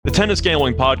The Tennis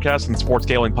Gambling Podcast and the Sports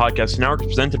Gambling Podcast Network is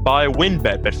presented by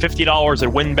WynnBET. Bet $50 at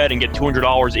WynnBET and get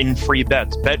 $200 in free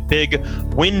bets. Bet big,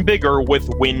 win bigger with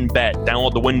WynnBET.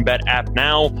 Download the WynnBET app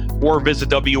now or visit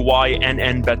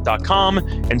wynnbet.com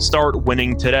and start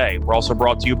winning today. We're also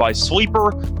brought to you by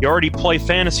Sleeper. You already play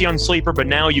fantasy on Sleeper, but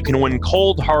now you can win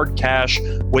cold, hard cash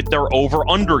with their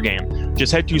over-under game.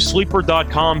 Just head to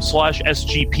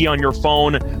sleeper.com/SGP on your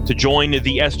phone to join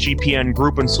the SGPN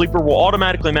group, and Sleeper will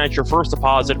automatically match your first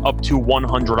deposit up to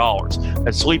 $100.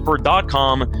 That's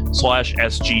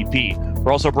sleeper.com/SGP.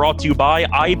 We're also brought to you by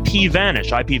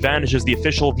IPVanish. IPVanish is the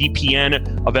official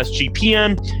VPN of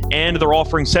SGPN, and they're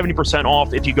offering 70%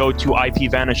 off if you go to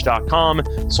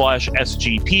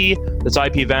IPVanish.com/SGP. That's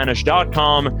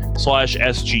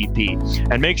IPVanish.com/SGP.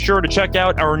 And make sure to check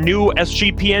out our new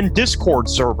SGPN Discord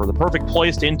server, the perfect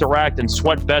place to interact and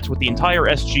sweat bets with the entire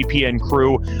SGPN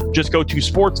crew. Just go to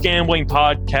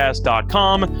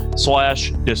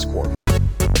sportsgamblingpodcast.com/Discord.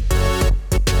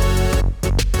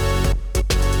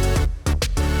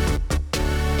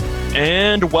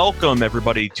 And welcome,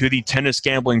 everybody, to the Tennis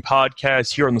Gambling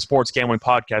Podcast here on the Sports Gambling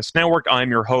Podcast Network. I'm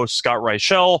your host, Scott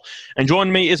Reichel, and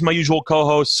joining me is my usual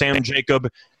co-host, Sam Jacob,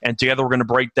 and together we're going to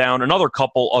break down another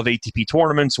couple of ATP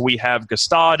tournaments. We have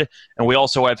Gstaad, and we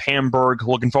also have Hamburg.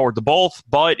 Looking forward to both,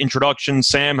 but introduction,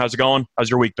 Sam, how's it going? How's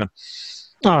your week been?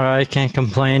 All right, can't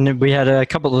complain. We had a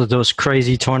couple of those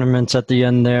crazy tournaments at the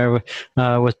end there with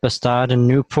Gstaad and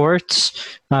Newport,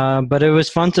 but it was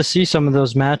fun to see some of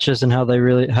those matches and how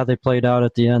they played out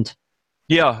at the end.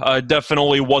 Yeah,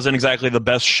 definitely wasn't exactly the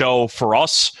best show for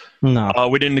us. No.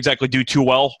 We didn't exactly do too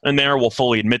well in there. We'll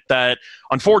fully admit that.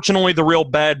 Unfortunately, the real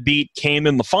bad beat came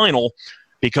in the final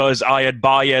because I had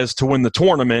Baez to win the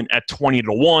tournament at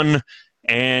 20-1.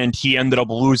 And he ended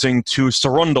up losing to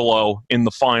Cerundolo in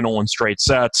the final in straight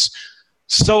sets.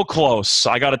 So close.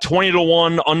 I got a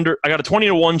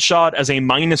 20-1 shot as a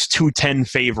 -210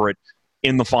 favorite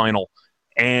in the final,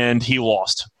 and he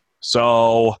lost.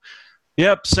 So,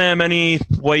 yep, Sam, any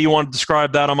way you want to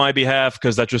describe that on my behalf?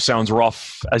 Because that just sounds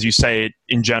rough as you say it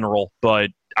in general,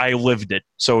 but I lived it,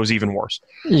 so it was even worse.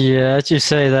 Yeah, as you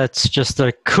say, that's just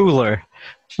a cooler.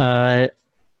 A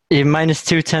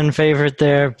 -210 favorite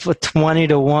there,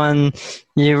 20-1.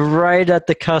 You're right at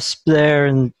the cusp there,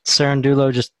 and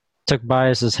Cerundolo just took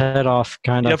Baez's head off,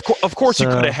 kind of. Yeah, of course, you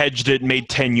could have hedged it and made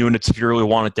 10 units if you really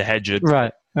wanted to hedge it.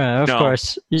 Right, of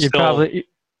course.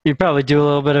 You'd probably do a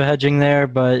little bit of hedging there,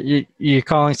 but you're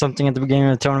calling something at the beginning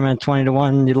of the tournament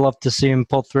 20-1. You'd love to see him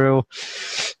pull through.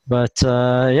 But,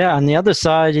 yeah, on the other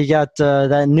side, you got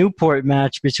that Newport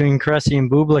match between Cressy and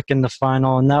Bublik in the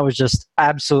final, and that was just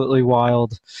absolutely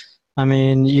wild. I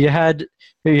mean, you had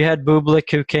Bublik,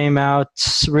 who came out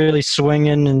really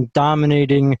swinging and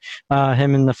dominating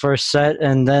him in the first set,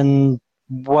 and then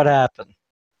what happened?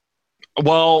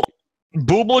 Well,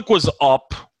 Bublik was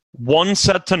up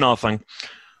 1-0,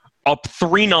 up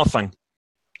 3-0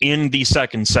 in the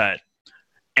second set.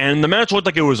 And the match looked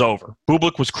like it was over.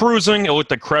 Bublik was cruising. It looked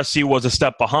like Cressy was a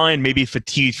step behind, maybe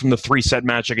fatigued from the 3-set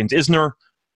match against Isner.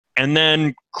 And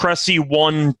then Cressy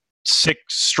won 6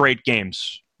 straight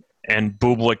games. And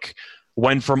Bublik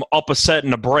went from up a set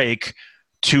in a break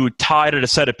to tied at a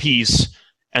set apiece,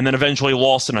 and then eventually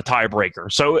lost in a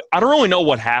tiebreaker. So I don't really know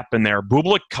what happened there.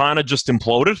 Bublik kind of just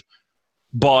imploded.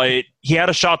 But he had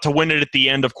a shot to win it at the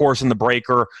end, of course, in the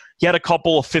breaker. He had a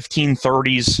couple of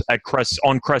 15-30s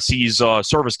on Cressy's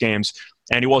service games,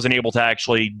 and he wasn't able to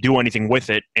actually do anything with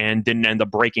it and didn't end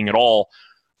up breaking at all.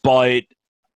 But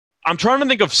I'm trying to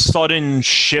think of sudden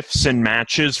shifts in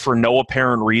matches for no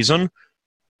apparent reason.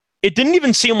 It didn't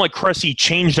even seem like Cressy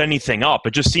changed anything up.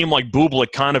 It just seemed like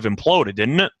Bublik kind of imploded,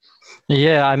 didn't it?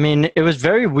 Yeah, I mean, it was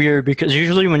very weird because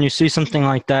usually when you see something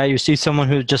like that, you see someone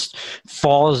who just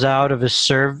falls out of his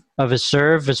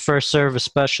first serve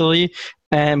especially,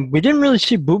 and we didn't really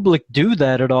see Bublik do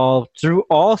that at all. Through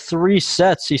all 3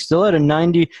 sets, he still had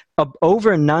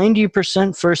over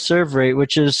 90% first serve rate,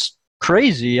 which is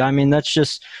crazy. I mean, that's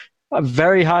just a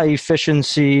very high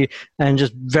efficiency and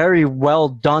just very well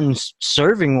done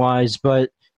serving-wise, but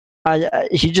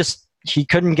he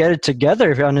couldn't get it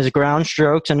together on his ground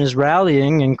strokes and his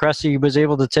rallying, and Cressy was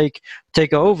able to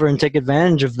take over and take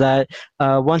advantage of that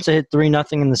once it hit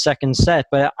 3-0 in the second set.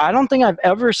 But I don't think I've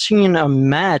ever seen a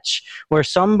match where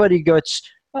somebody gets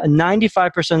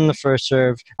 95% in the first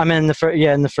serve. I mean, in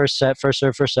the first set,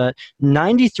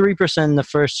 93% in the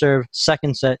first serve,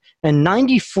 second set, and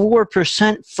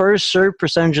 94% first serve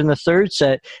percentage in the third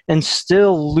set, and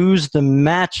still lose the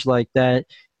match like that.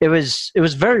 It was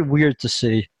very weird to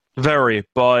see. Very,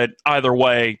 but either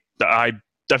way, I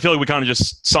feel like we kind of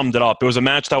just summed it up. It was a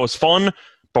match that was fun,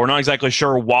 but we're not exactly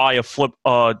sure why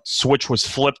a switch was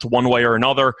flipped one way or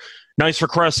another. Nice for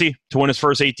Cressy to win his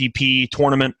first ATP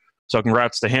tournament, so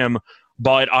congrats to him.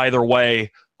 But either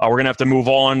way, we're going to have to move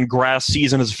on. Grass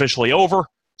season is officially over.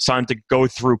 It's time to go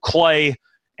through clay,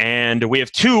 and we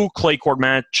have two clay court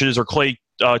matches, or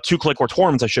two clay court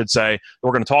tournaments, I should say, that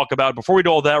we're going to talk about. Before we do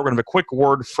all that, we're going to have a quick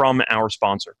word from our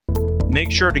sponsor. Make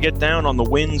sure to get down on the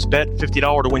Wins Bet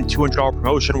 $50 to win $200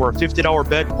 promotion, where a $50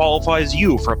 bet qualifies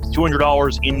you for up to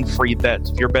 $200 in free bets.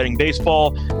 If you're betting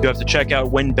baseball, you have to check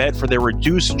out WinBet for their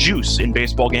reduced juice in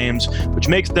baseball games, which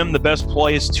makes them the best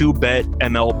place to bet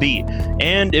MLB.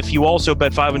 And if you also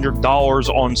bet $500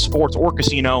 on sports or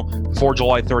casino before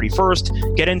July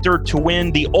 31st, get entered to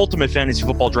win the ultimate fantasy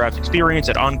football draft experience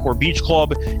at Encore Beach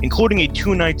Club, including a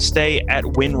 2-night stay at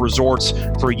Wynn Resorts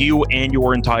for you and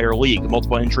your entire league.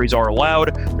 Multiple entries are allowed.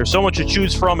 There's so much to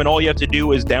choose from, and all you have to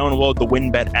do is download the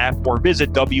WinBet app or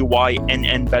visit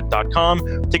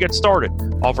wynnbet.com to get started.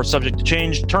 Offer subject to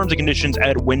change. Terms and conditions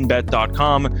at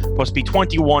winbet.com. Must be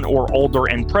 21 or older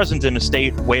and present in a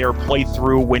state where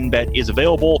playthrough WinBet is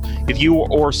available. If you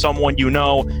or someone you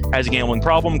know has a gambling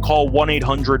problem, call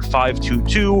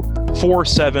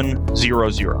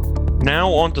 1-800-522-4700.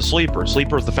 Now on to Sleeper.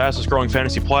 Sleeper is the fastest growing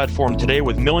fantasy platform today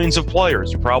with millions of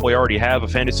players. You probably already have a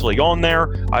fantasy league on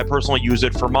there. I personally use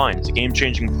it for mine. It's a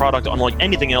game-changing product unlike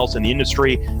anything else in the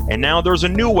industry. And now there's a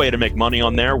new way to make money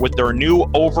on there with their new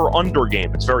over-under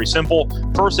game. It's very simple.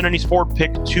 First, in any sport,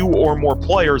 pick two or more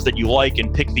players that you like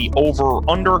and pick the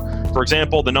over-under. For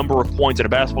example, the number of points in a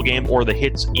basketball game or the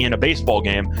hits in a baseball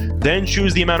game. Then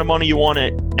choose the amount of money you want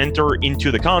to enter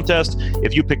into the contest.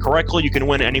 If you pick correctly, you can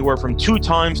win anywhere from 2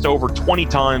 times to over 20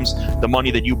 times the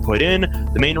money that you put in.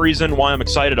 The main reason why I'm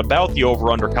excited about the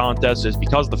over-under contest is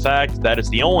because of the fact that it's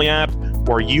the only app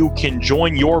where you can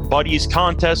join your buddies'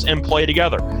 contests and play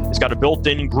together. It's got a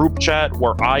built-in group chat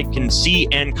where I can see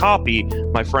and copy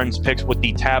my friends' picks with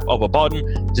the tap of a button.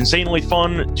 It's insanely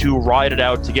fun to ride it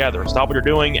out together. Stop what you're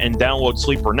doing and download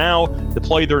Sleeper now to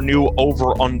play their new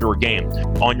over-under game.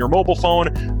 On your mobile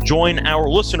phone, join our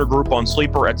listener group on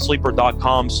Sleeper at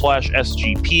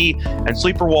sleeper.com/SGP, and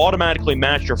Sleeper will automatically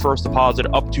match your first deposit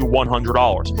up to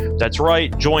 $100. That's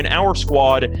right, join our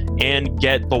squad and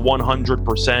get the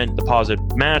 100% deposit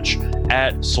match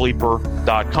at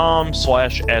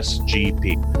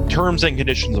sleeper.com/SGP. Terms and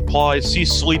conditions apply. See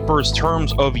Sleeper's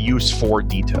terms of use for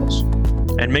details.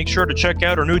 And make sure to check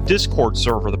out our new Discord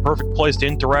server, the perfect place to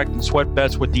interact and sweat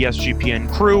bets with the SGPN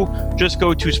crew. Just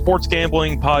go to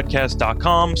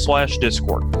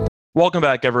sportsgamblingpodcast.com/Discord. Welcome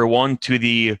back, everyone, to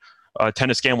the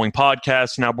Tennis Gambling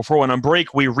Podcast. Now, before we went on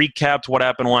break, we recapped what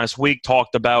happened last week,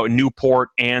 talked about Newport,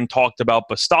 and talked about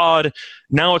Gstaad.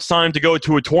 Now it's time to go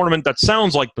to a tournament that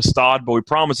sounds like Gstaad, but we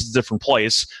promise it's a different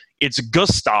place. It's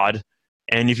Gstaad.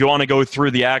 And if you want to go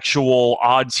through the actual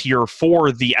odds here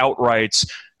for the outrights,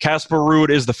 Casper Ruud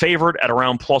is the favorite at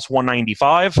around plus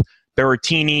 195.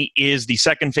 Berrettini is the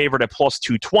second favorite at plus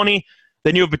 220.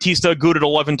 Then you have Bautista Agut at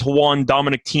 11-1,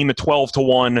 Dominic Thiem at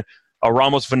 12-1,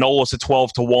 Ramos Vinolas at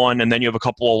 12-1, and then you have a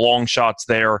couple of long shots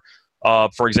there.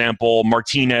 For example,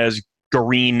 Martinez,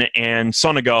 Garin, and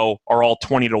Sonego are all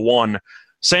 20-1.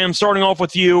 Sam, starting off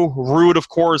with you, Ruud, of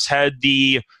course, had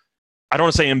the, I don't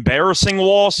want to say embarrassing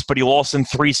loss, but he lost in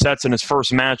 3 sets in his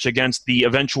first match against the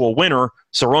eventual winner,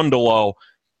 Cerundolo.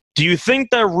 Do you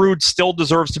think that Ruud still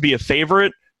deserves to be a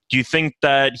favorite? Do you think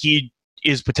that he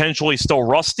is potentially still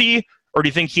rusty, or do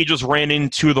you think he just ran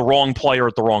into the wrong player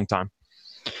at the wrong time?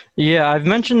 Yeah, I've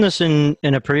mentioned this in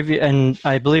a previous, and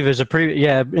I believe in a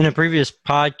previous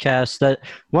podcast, that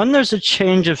when there's a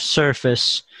change of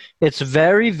surface, it's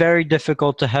very, very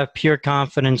difficult to have pure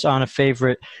confidence on a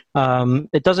favorite.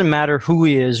 It doesn't matter who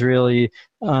he is, really,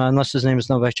 unless his name is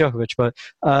Novak Djokovic, but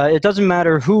it doesn't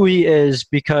matter who he is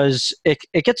because it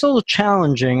gets a little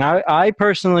challenging. I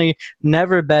personally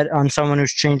never bet on someone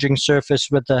who's changing surface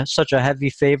with such a heavy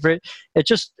favorite. It's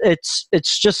just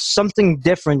something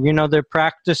different. You know, they're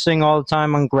practicing all the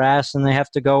time on grass, and they have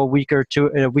to go a week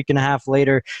and a half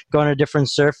later, go on a different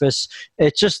surface.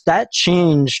 It's just that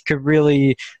change could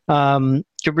really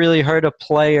hurt a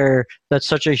player that's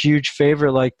such a huge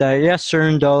favorite like that. Yes,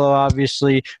 Cerundolo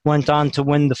obviously went on to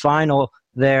win the final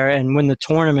there and win the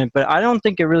tournament, but I don't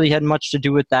think it really had much to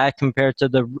do with that compared to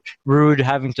the Ruud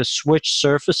having to switch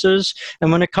surfaces.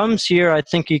 And when it comes here, I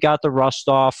think he got the rust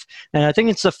off, and I think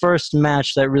it's the first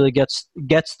match that really gets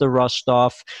the rust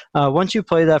off. Once you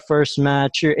play that first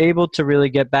match, you're able to really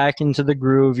get back into the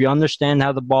groove. You understand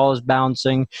how the ball is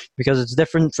bouncing because it's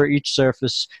different for each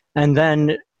surface, and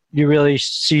then you really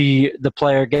see the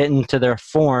player get into their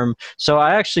form. So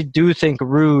I actually do think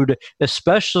Ruud,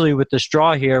 especially with this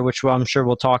draw here, which I'm sure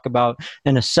we'll talk about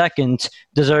in a second,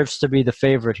 deserves to be the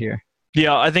favorite here.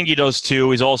 Yeah, I think he does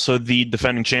too. He's also the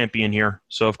defending champion here,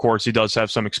 so of course he does have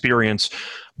some experience.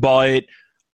 But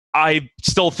I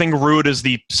still think Ruud is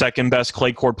the second best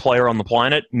clay court player on the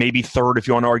planet, maybe third if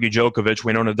you want to argue Djokovic.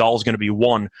 We know Nadal's going to be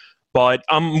one. But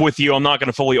I'm with you. I'm not going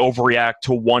to fully overreact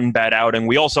to one bad outing.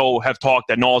 We also have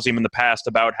talked ad nauseum in the past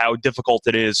about how difficult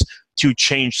it is to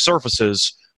change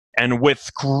surfaces. And with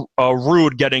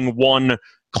Ruud getting one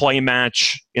clay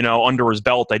match, under his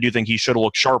belt, I do think he should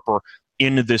look sharper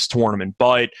in this tournament.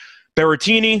 But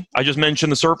Berrettini, I just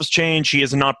mentioned the surface change. He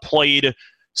has not played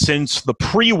since the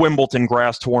pre-Wimbledon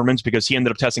grass tournaments because he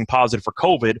ended up testing positive for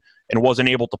COVID and wasn't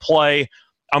able to play.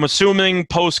 I'm assuming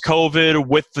post-COVID,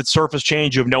 with the surface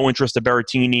change, you have no interest in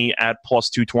Berrettini at plus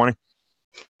 220?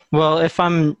 Well, if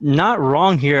I'm not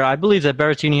wrong here, I believe that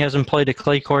Berrettini hasn't played a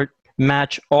clay court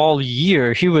match all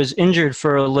year. He was injured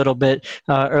for a little bit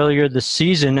earlier this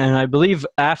season, and I believe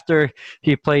after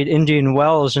he played Indian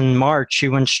Wells in March, he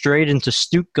went straight into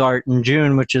Stuttgart in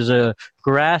June, which is a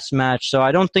grass match. So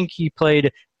I don't think he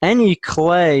played any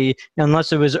clay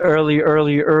unless it was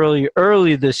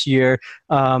early this year.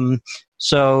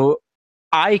 So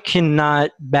I cannot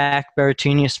back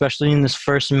Berrettini, especially in this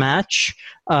first match.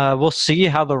 We'll see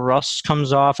how the rust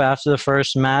comes off after the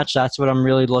first match. That's what I'm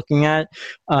really looking at.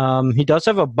 He does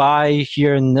have a bye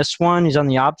here in this one. He's on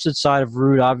the opposite side of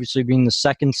Ruud, obviously being the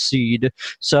second seed.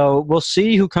 So we'll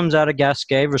see who comes out of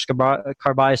Gasquet versus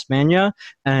Carballo-Espana,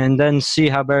 and then see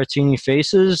how Berrettini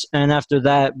faces. And after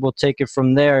that, we'll take it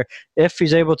from there. If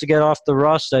he's able to get off the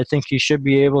rust, I think he should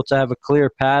be able to have a clear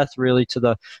path really to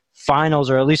the finals,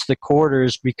 or at least the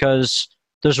quarters, because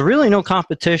there's really no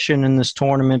competition in this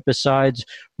tournament besides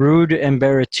Ruud and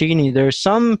Berrettini. There's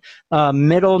some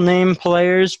middle name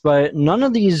players, but none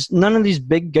of these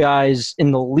big guys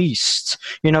in the least.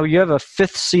 You have a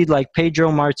fifth seed like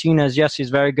Pedro Martinez. Yes, he's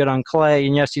very good on clay,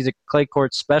 and yes, he's a clay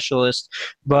court specialist.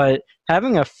 But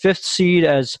having a fifth seed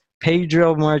as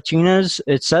Pedro Martinez,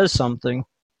 it says something.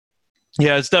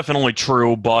 Yeah, it's definitely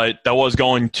true, but that was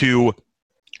going to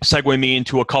segue me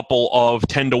into a couple of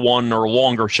 10-1 or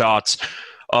longer shots.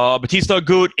 Bautista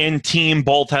Agut and Thiem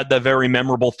both had that very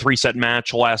memorable 3-set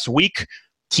match last week.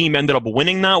 Thiem ended up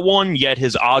winning that one, yet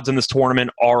his odds in this tournament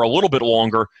are a little bit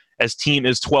longer, as Thiem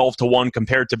is 12-1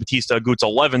 compared to Bautista Agut's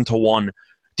 11-1.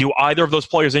 Do either of those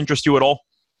players interest you at all?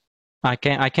 I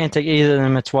can't take either of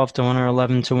them at 12-1 or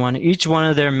 11-1. Each one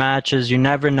of their matches, you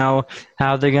never know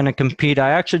how they're going to compete.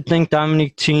 I actually think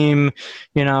Dominic Thiem,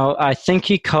 I think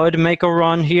he could make a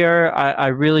run here. I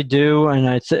really do,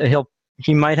 and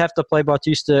he might have to play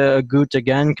Bautista Agut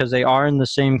again because they are in the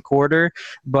same quarter.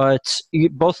 But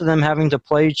both of them having to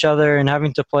play each other and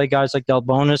having to play guys like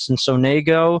Delbonis and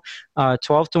Sonego,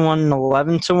 12-1 and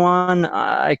 11-1,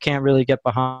 I can't really get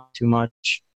behind too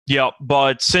much. Yeah,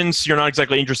 but since you're not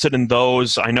exactly interested in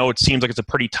those, I know it seems like it's a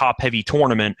pretty top-heavy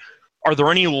tournament. Are there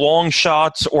any long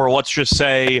shots, or let's just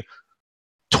say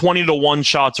 20-1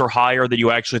 shots or higher that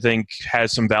you actually think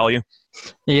has some value?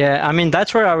 Yeah, I mean,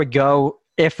 that's where I would go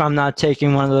if I'm not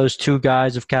taking one of those two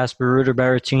guys of Casper Ruud or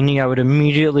Berrettini. I would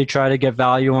immediately try to get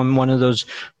value on one of those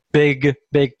big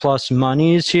plus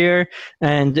monies here.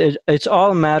 And it's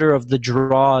all a matter of the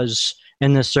draws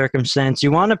in this circumstance.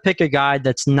 You want to pick a guy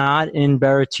that's not in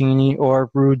Berrettini or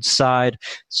Ruud's side.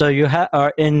 So you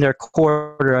are in their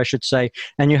quarter, I should say.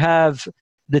 And you have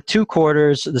the two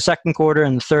quarters, the second quarter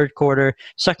and the third quarter.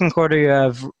 Second quarter, you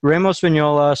have Ramos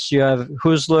Vinolas, you have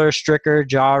Husler, Stricker,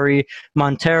 Jari,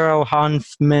 Montero,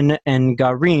 Hanfman, and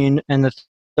Garin. And the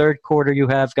third quarter, you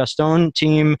have Gaston,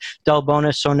 Thiem,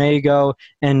 Delbonis, Sonego,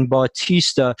 and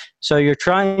Bautista. So you're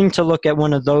trying to look at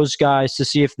one of those guys to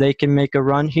see if they can make a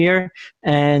run here.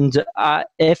 And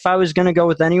if I was going to go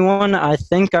with anyone, I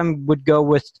think I would go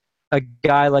with a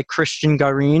guy like Cristian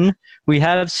Garin. We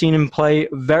have seen him play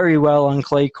very well on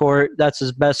clay court. That's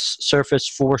his best surface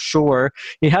for sure.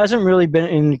 He hasn't really been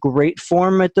in great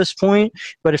form at this point,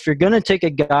 but if you're going to take a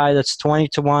guy that's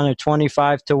 20-1 or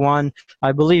 25-1,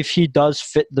 I believe he does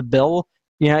fit the bill.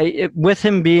 With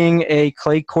him being a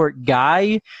clay court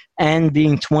guy and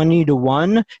being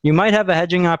 20-1, you might have a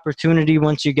hedging opportunity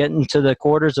once you get into the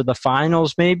quarters of the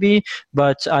finals, maybe.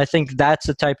 But I think that's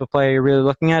the type of player you're really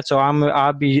looking at. So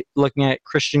I'll be looking at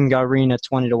Cristian Garin at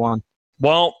 20-1.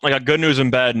 Well, I got good news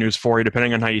and bad news for you,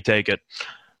 depending on how you take it.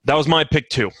 That was my pick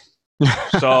too.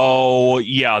 So,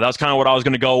 yeah, that's kind of what I was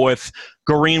going to go with.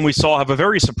 Garin, we saw have a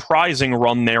very surprising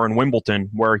run there in Wimbledon,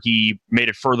 where he made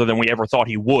it further than we ever thought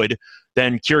he would.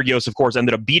 Then Kyrgios, of course,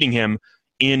 ended up beating him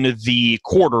in the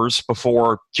quarters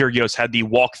before Kyrgios had the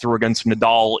walkthrough against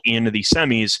Nadal in the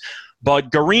semis.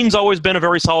 But Garin's always been a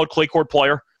very solid clay court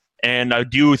player, and I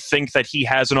do think that he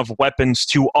has enough weapons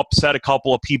to upset a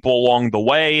couple of people along the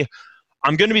way.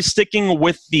 I'm going to be sticking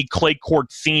with the clay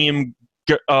court theme,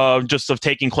 just of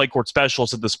taking clay court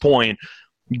specialists at this point.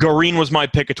 Garin was my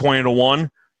pick at 20-1.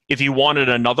 If you wanted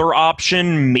another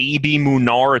option, maybe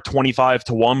Munar at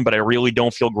 25-1, but I really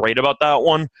don't feel great about that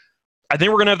one. I think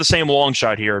we're going to have the same long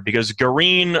shot here because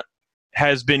Garin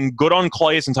has been good on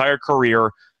clay his entire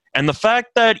career, and the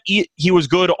fact that he was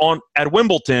good at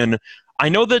Wimbledon, I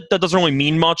know that doesn't really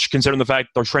mean much considering the fact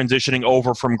they're transitioning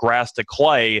over from grass to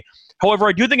clay. However,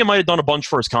 I do think it might have done a bunch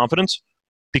for his confidence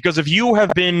because if you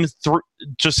have been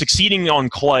just succeeding on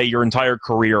clay your entire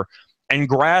career and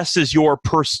grass is your,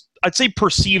 I'd say,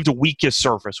 perceived weakest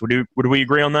surface, would we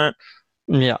agree on that?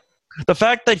 Yeah. The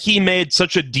fact that he made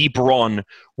such a deep run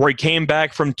where he came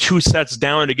back from 2 sets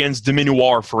down against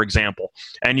Diminuar, for example,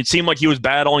 and it seemed like he was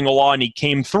battling a lot and he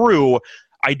came through,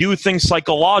 I do think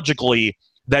psychologically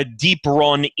that deep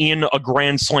run in a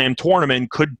Grand Slam tournament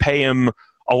could pay him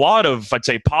a lot of, I'd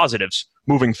say, positives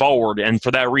moving forward. And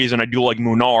for that reason, I do like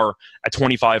Munar at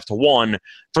 25-1.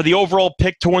 For the overall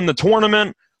pick to win the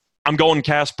tournament, I'm going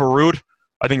Casper Ruud.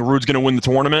 I think Ruud's going to win the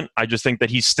tournament. I just think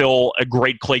that he's still a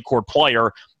great clay court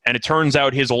player. And it turns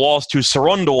out his loss to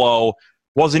Cerundolo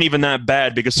wasn't even that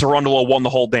bad because Cerundolo won the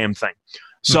whole damn thing.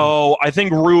 So I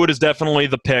think Ruud is definitely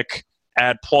the pick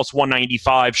at plus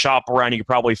 195. Shop around, you could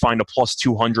probably find a plus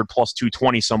 200, plus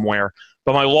 220 somewhere.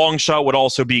 But my long shot would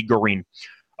also be Garin.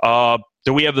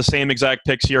 Do we have the same exact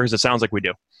picks here? Because it sounds like we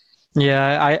do.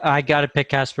 Yeah, I got to pick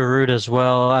Casper Ruud as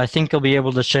well. I think he'll be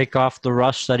able to shake off the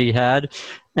rush that he had.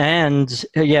 And,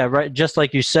 yeah, right, just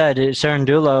like you said,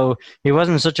 Cerundolo, he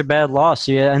wasn't such a bad loss.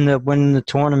 He ended up winning the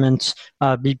tournament,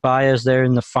 beat Baez there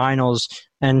in the finals.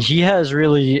 And he has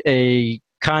really a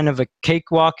kind of a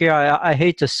cakewalk here. I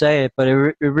hate to say it, but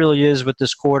it really is with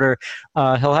this quarter.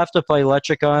 He'll have to play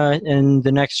Lechica in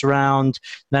the next round.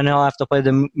 Then he'll have to play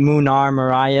the Munar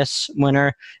Marias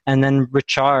winner. And then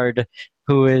Richard,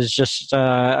 who is just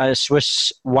a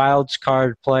Swiss wild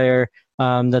card player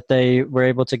that they were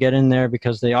able to get in there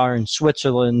because they are in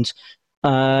Switzerland.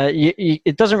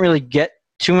 It doesn't really get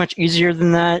too much easier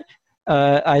than that.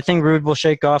 I think Ruud will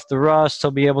shake off the rust.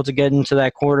 He'll be able to get into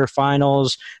that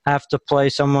quarterfinals, have to play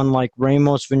someone like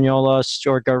Ramos, Vignolas,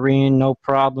 or Garin, no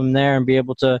problem there, and be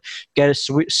able to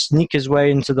sneak his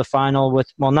way into the final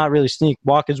not really sneak,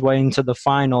 walk his way into the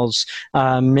finals.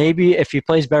 Maybe if he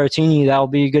plays Berrettini, that'll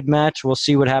be a good match. We'll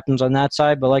see what happens on that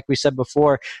side. But like we said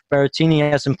before, Berrettini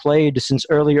hasn't played since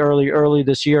early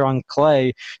this year on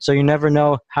clay, so you never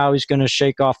know how he's going to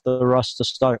shake off the rust to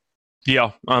start.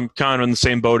 Yeah, I'm kind of in the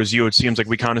same boat as you. It seems like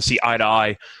we kind of see eye to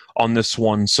eye on this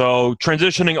one. So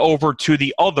transitioning over to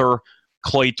the other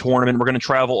clay tournament, we're going to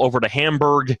travel over to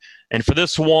Hamburg. And for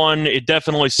this one, it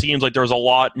definitely seems like there's a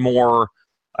lot more,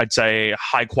 I'd say,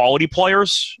 high-quality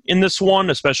players in this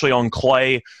one, especially on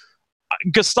clay.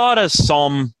 Gstaad has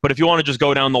some, but if you want to just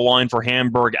go down the line for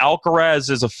Hamburg,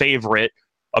 Alcaraz is a favorite,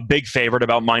 a big favorite,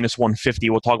 about minus 150.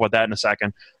 We'll talk about that in a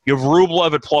second. You have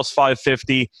Rublev at plus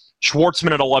 550.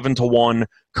 Schwartzman at 11-1,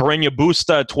 Carreño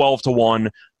Busta at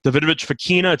 12-1, Davidovich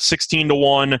Fokina at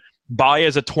 16-1,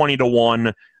 Baez at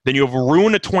 20-1. Then you have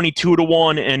Rune at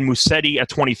 22-1 and Musetti at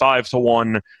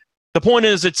 25-1. The point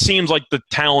is, it seems like the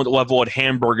talent level at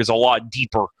Hamburg is a lot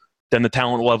deeper than the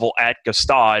talent level at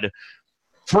Gstaad.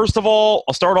 First of all,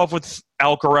 I'll start off with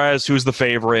Alcaraz, who's the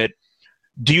favorite.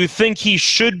 Do you think he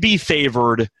should be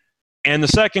favored? And the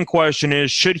second question is,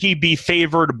 should he be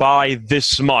favored by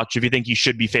this much if you think he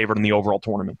should be favored in the overall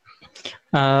tournament?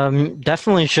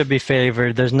 Definitely should be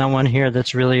favored. There's no one here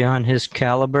that's really on his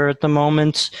caliber at the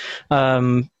moment.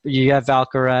 You have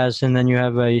Alcaraz, and then you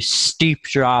have a steep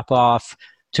drop-off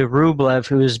to Rublev,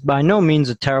 who is by no means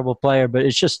a terrible player, but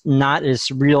it's just not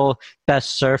his real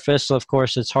best surface. Of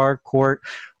course, it's hard court.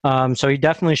 So he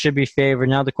definitely should be favored.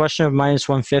 Now, the question of minus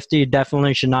 150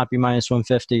 definitely should not be minus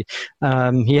 150.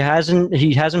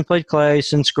 He hasn't played clay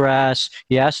since grass.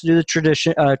 He has to do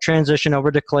the transition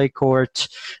over to clay court.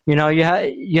 You know, you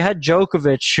had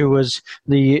Djokovic, who was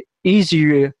the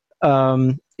easy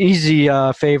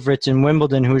favorites in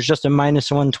Wimbledon, who was just a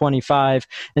minus 125,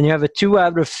 and you have a 2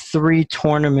 out of 3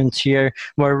 tournaments here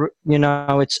where, you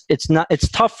know, it's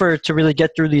tougher to really get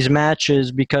through these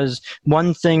matches because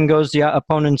one thing goes the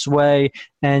opponent's way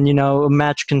and, you know, a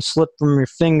match can slip from your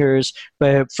fingers.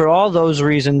 But for all those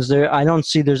reasons, I don't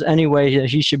see there's any way that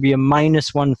he should be a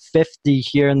minus 150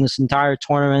 here in this entire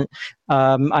tournament.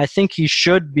 I think he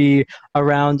should be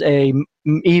around a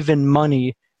even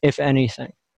money, if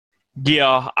anything.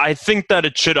 Yeah, I think that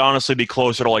it should honestly be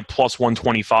closer to like plus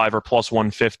 125 or plus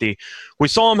 150. We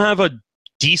saw him have a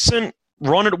decent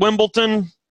run at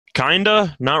Wimbledon.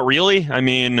 Kinda, not really. I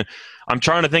mean, I'm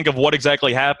trying to think of what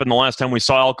exactly happened the last time we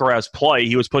saw Alcaraz play.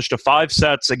 He was pushed to 5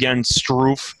 sets against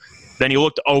Struff. Then he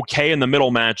looked okay in the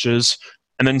middle matches.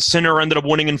 And then Sinner ended up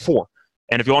winning in 4.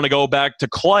 And if you want to go back to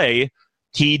Clay,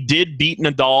 he did beat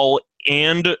Nadal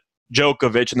and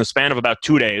Djokovic in the span of about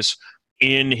 2 days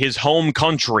in his home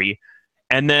country.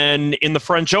 And then in the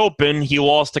French Open, he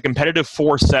lost a competitive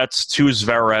 4 sets to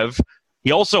Zverev.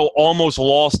 He also almost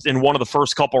lost in one of the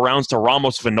first couple rounds to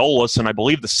Ramos Vinolas, and I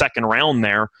believe the second round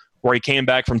there, where he came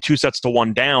back from 2 sets to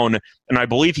 1 down, and I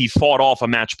believe he fought off a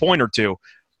match point or 2.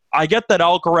 I get that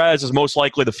Alcaraz is most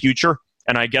likely the future,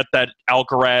 and I get that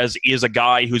Alcaraz is a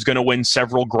guy who's going to win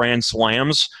several Grand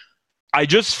Slams. I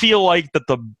just feel like that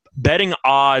the betting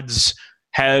odds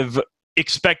have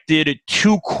expected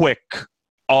too quick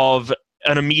of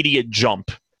an immediate jump.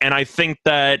 And I think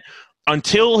that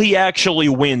until he actually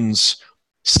wins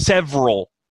several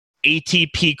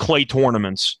ATP clay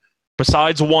tournaments,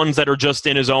 besides ones that are just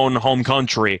in his own home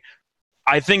country,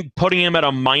 I think putting him at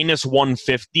a minus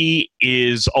 150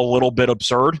 is a little bit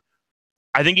absurd.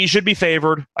 I think he should be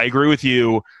favored. I agree with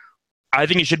you. I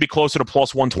think he should be closer to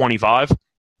plus 125.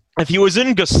 If he was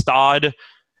in Gstaad,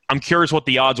 I'm curious what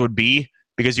the odds would be,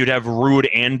 because you'd have Ruud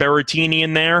and Berrettini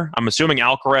in there. I'm assuming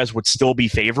Alcaraz would still be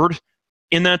favored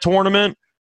in that tournament.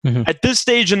 Mm-hmm. At this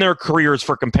stage in their careers,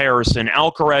 for comparison,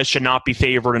 Alcaraz should not be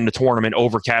favored in the tournament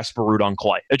over Casper Ruud on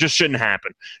clay. It just shouldn't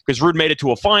happen, because Ruud made it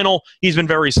to a final. He's been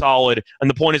very solid. And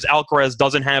the point is, Alcaraz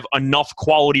doesn't have enough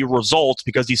quality results,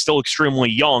 because he's still extremely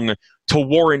young, to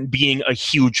warrant being a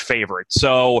huge favorite.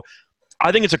 So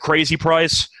I think it's a crazy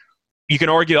price. You can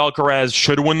argue Alcaraz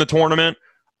should win the tournament.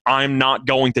 I'm not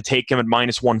going to take him at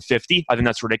minus 150. I think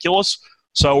that's ridiculous.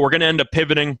 So we're going to end up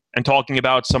pivoting and talking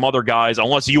about some other guys,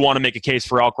 unless you want to make a case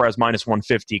for Alcaraz minus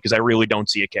 150, because I really don't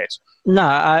see a case.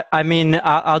 No, I mean,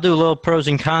 I'll do a little pros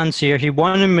and cons here. He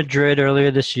won in Madrid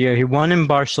earlier this year. He won in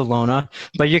Barcelona.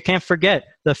 But you can't forget,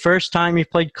 the first time he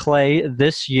played clay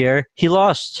this year, he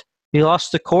lost. He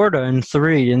lost to Korda in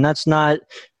 3, and that's not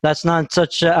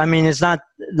such a, I mean, it's not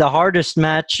the hardest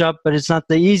matchup, but it's not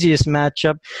the easiest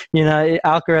matchup. You know,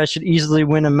 Alcaraz should easily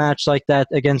win a match like that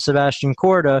against Sebastian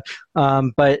Korda,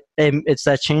 but it's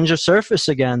that change of surface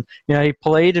again. You know, he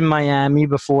played in Miami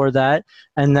before that,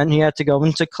 and then he had to go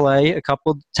into clay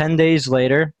 10 days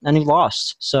later, and he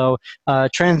lost. So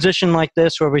transition like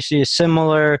this, where we see a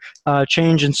similar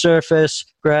change in surface,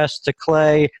 grass to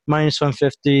clay, minus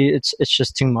 150, it's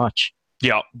just too much.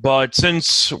 Yeah, but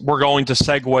since we're going to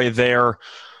segue there,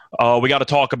 we got to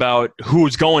talk about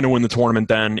who's going to win the tournament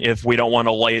then, if we don't want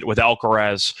to lay it with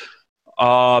Alcaraz.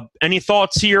 Any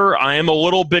thoughts here? I am a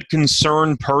little bit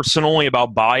concerned personally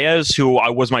about Baez, who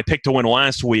was my pick to win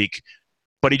last week,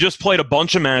 but he just played a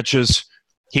bunch of matches.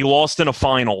 He lost in a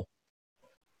final.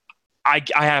 I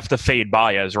have to fade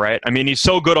Baez, right? I mean, he's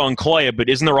so good on clay, but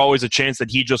isn't there always a chance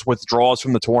that he just withdraws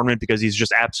from the tournament because he's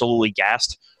just absolutely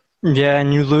gassed? Yeah,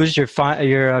 and you lose your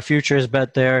futures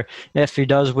bet there if he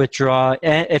does withdraw.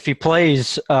 If he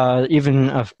plays even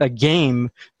a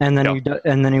game and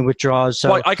then he withdraws.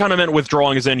 So well, I kind of meant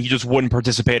withdrawing as in he just wouldn't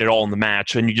participate at all in the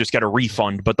match, and you just get a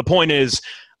refund. But the point is,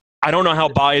 I don't know how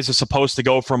Baez is supposed to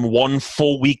go from one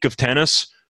full week of tennis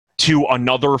to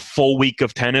another full week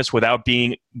of tennis without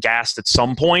being gassed at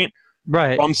some point.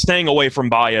 Right. I'm staying away from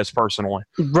Baez personally.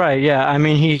 Right, yeah. I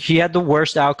mean, he had the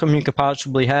worst outcome you could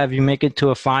possibly have. You make it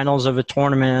to a finals of a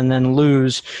tournament and then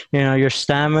lose. You know, your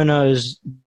stamina is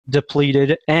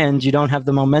depleted and you don't have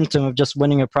the momentum of just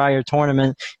winning a prior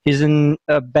tournament. He's in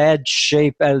a bad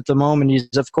shape at the moment. He's,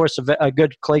 of course, a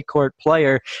good clay court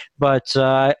player, but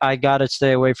I got to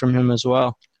stay away from him as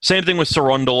well. Same thing with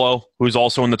Cerundolo, who's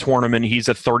also in the tournament. He's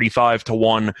at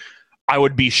 35-1. I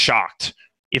would be shocked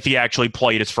if he actually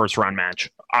played his first round match.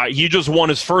 He just won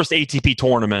his first ATP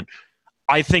tournament.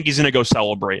 I think he's going to go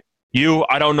celebrate.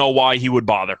 I don't know why he would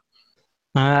bother.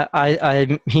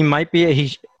 He might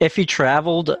be if he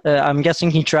traveled. I'm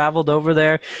guessing he traveled over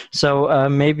there, so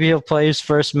maybe he'll play his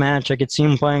first match. I could see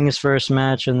him playing his first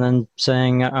match and then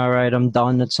saying, "All right, I'm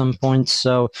done" at some point.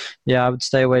 So yeah, I would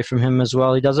stay away from him as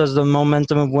well. He does have the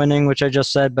momentum of winning, which I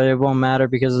just said, but it won't matter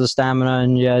because of the stamina.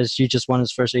 And yeah, he just won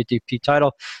his first ATP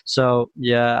title. So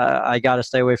yeah, I got to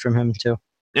stay away from him too.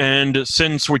 And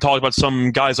since we talked about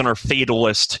some guys on our fatal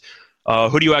list,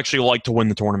 who do you actually like to win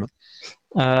the tournament?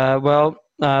 Well,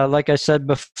 like I said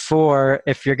before,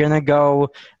 if you're going to go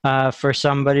for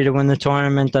somebody to win the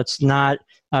tournament that's not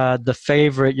the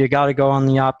favorite, you got to go on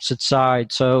the opposite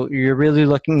side. So you're really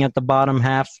looking at the bottom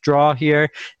half draw here.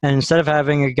 And instead of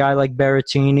having a guy like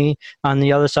Berrettini, on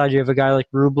the other side, you have a guy like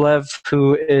Rublev,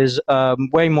 who is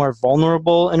way more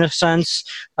vulnerable in a sense,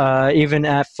 even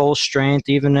at full strength,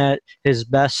 even at his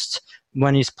best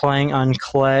when he's playing on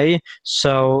clay.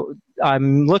 So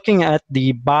I'm looking at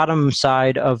the bottom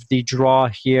side of the draw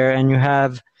here, and you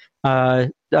have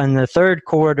in the third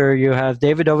quarter, you have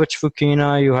Davidovich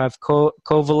Fukina, you have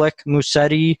Kovalik,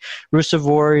 Musetti,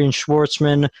 Rusevori, and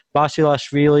Schwartzman,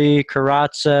 Vasilashvili,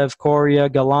 Karatsev, Korea,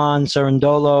 Galan,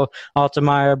 Cerundolo,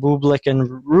 Altemeyer, Bublik, and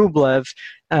Rublev.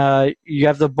 You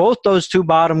have both those two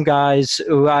bottom guys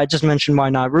who I just mentioned, why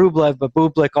not Rublev, but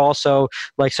Bublik also,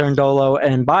 like Cerundolo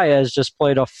and Baez, just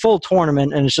played a full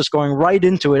tournament and is just going right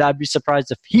into it. I'd be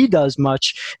surprised if he does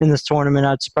much in this tournament.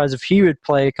 I'd be surprised if he would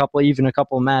play a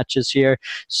couple matches here.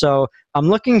 So I'm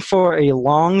looking for a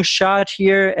long shot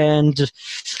here, and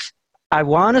I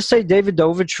want to say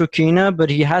Davidovich Fukina, but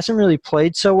he hasn't really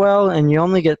played so well, and you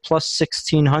only get plus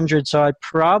 1,600, so I'd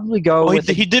probably go with...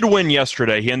 He did win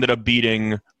yesterday. He ended up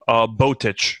beating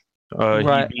Botic.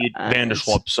 Right. He beat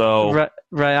Vandersloot, so...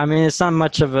 Right. I mean, it's not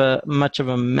much of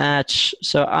a match.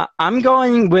 So I'm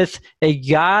going with a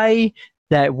guy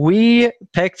that we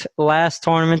picked last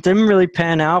tournament. Didn't really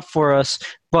pan out for us,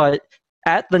 but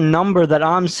at the number that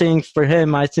I'm seeing for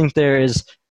him, I think there is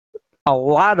a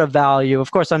lot of value.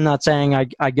 Of course, I'm not saying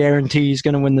I guarantee he's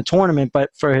going to win the tournament, but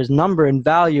for his number and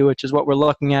value, which is what we're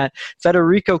looking at,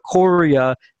 Federico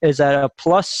Coria is at a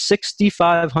plus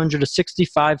 6,500 to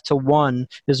 65 to 1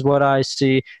 is what I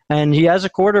see. And he has a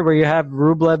quarter where you have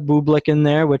Rublev, Bublik in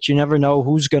there, which you never know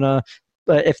who's going to,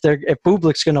 if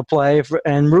Bublik's going to play,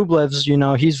 and Rublev's,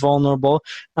 he's vulnerable,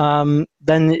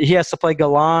 then he has to play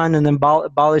Galan and then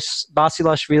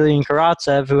Vasilashvili and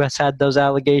Karatsev, who has had those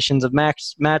allegations of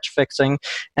match fixing.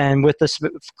 And with this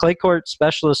clay court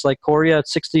specialist like Coria at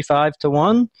 65 to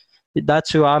 1,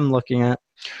 that's who I'm looking at.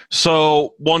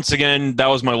 So, once again, that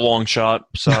was my long shot,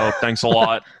 so thanks a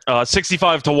lot.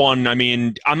 65 to 1, I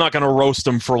mean, I'm not going to roast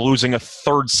him for losing a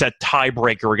third-set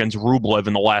tiebreaker against Rublev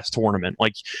in the last tournament.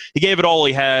 Like, he gave it all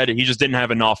he had, he just didn't have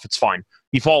enough, it's fine.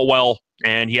 He fought well,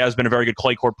 and he has been a very good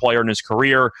clay court player in his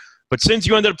career. But since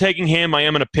you ended up taking him, I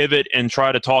am going to pivot and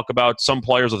try to talk about some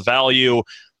players with value.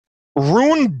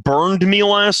 Rune burned me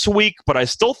last week, but I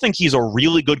still think he's a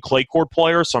really good clay court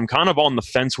player, so I'm kind of on the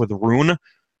fence with Rune,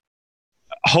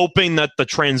 hoping that the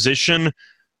transition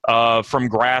from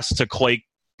grass to clay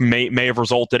may have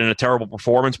resulted in a terrible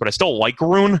performance, but I still like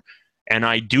Rune, and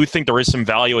I do think there is some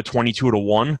value at 22 to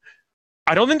 1.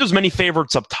 I don't think there's many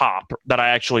favorites up top that I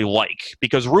actually like,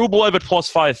 because Rublev at plus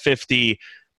 550,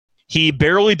 he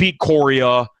barely beat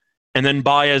Coria, and then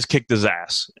Baez kicked his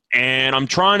ass. And I'm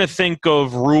trying to think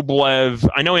of Rublev.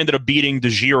 I know he ended up beating De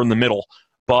Gea in the middle,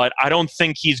 but I don't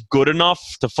think he's good enough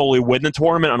to fully win the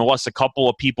tournament unless a couple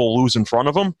of people lose in front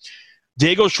of him.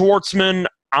 Diego Schwartzman,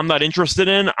 I'm not interested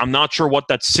in. I'm not sure what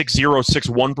that 6-0,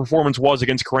 6-1 performance was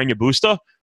against Carreño Busta,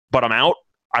 but I'm out.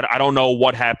 I don't know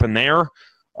what happened there.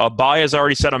 Baez, I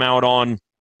already said I'm out on.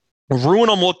 Rune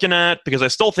I'm looking at because I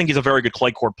still think he's a very good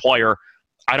clay court player.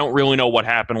 I don't really know what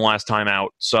happened last time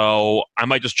out, so I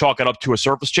might just chalk it up to a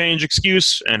surface change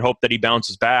excuse and hope that he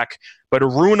bounces back. But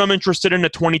Rune I'm interested in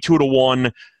at 22 to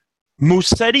 1.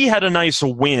 Musetti had a nice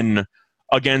win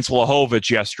against Lajovic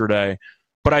yesterday,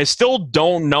 but I still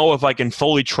don't know if I can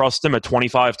fully trust him at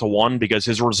 25 to 1 because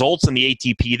his results in the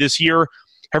ATP this year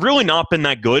have really not been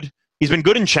that good. He's been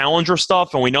good in challenger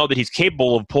stuff, and we know that he's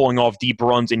capable of pulling off deep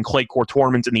runs in clay court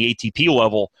tournaments in the ATP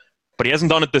level, but he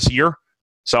hasn't done it this year.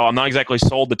 So I'm not exactly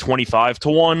sold to 25 to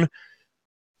 1.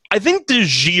 I think De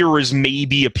Gea is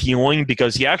maybe appealing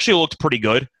because he actually looked pretty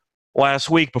good last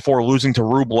week before losing to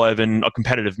Rublev in a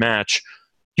competitive match.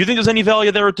 Do you think there's any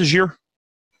value there at De Gea?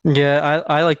 Yeah,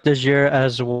 I like De Gea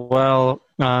as well.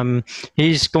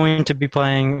 He's going to be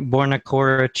playing Borna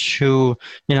Koric, who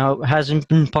hasn't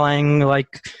been playing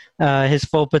like his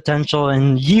full potential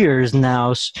in years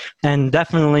now, and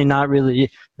definitely not really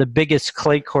the biggest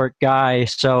clay court guy.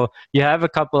 So you have a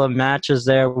couple of matches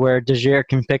there where De Gea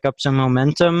can pick up some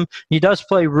momentum. He does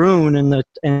play Rune in the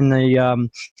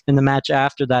match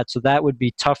after that, so that would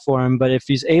be tough for him. But if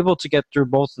he's able to get through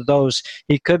both of those,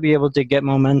 he could be able to get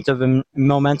momentum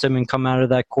and come out of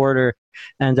that quarter.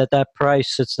 And at that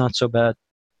price, it's not so bad.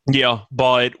 Yeah,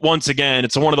 but once again,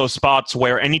 it's one of those spots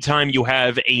where anytime you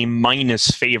have a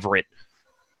minus favorite,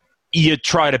 you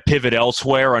try to pivot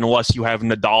elsewhere unless you have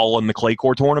Nadal in the clay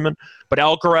court tournament. But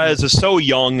Alcaraz is so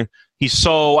young.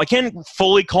 I can't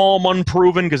fully call him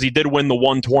unproven because he did win the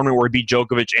one tournament where he beat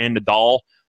Djokovic and Nadal.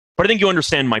 But I think you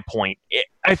understand my point.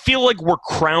 I feel like we're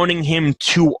crowning him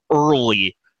too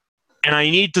early, and I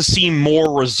need to see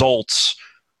more results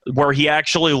where he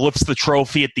actually lifts the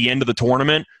trophy at the end of the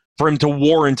tournament for him to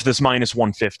warrant this minus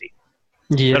 150.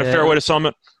 Yeah. Is that a fair way to sum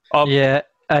it up? Yeah.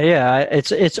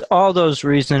 It's all those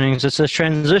reasonings. It's a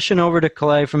transition over to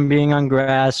clay from being on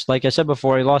grass. Like I said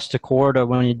before, he lost to Korda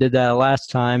when he did that last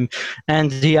time,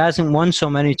 and he hasn't won so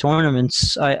many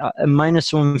tournaments.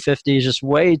 Minus 150 is just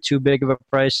way too big of a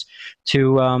price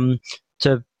to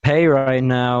pay right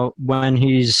now when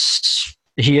he is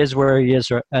where he is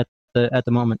at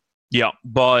the moment. Yeah,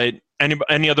 but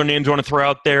any other names you want to throw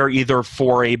out there, either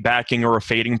for a backing or a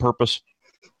fading purpose?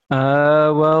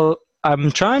 Well,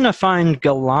 I'm trying to find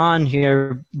Galan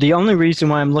here. The only reason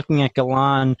why I'm looking at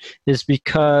Galan is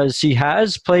because he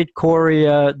has played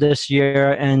Coria this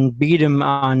year and beat him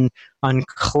on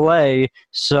clay.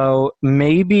 So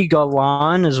maybe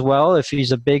Galan as well if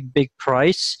he's a big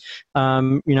price.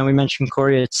 We mentioned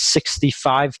Coria at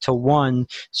 65-1.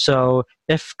 So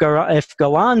if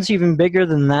Galan's even bigger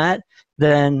than that,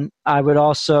 then I would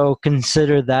also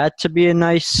consider that to be a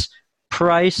nice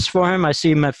price for him. I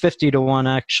see him at 50-1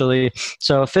 actually.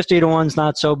 So 50-1 is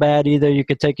not so bad either. You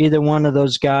could take either one of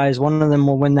those guys. One of them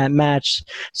will win that match,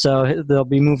 so they'll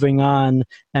be moving on.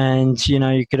 And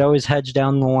you could always hedge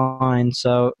down the line.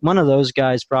 So one of those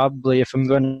guys probably, if I'm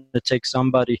going to take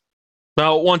somebody.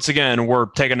 Now, once again, we're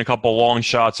taking a couple long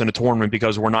shots in a tournament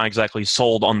because we're not exactly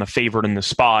sold on the favorite in the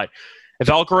spot. If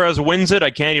Alcaraz wins it,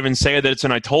 I can't even say that it's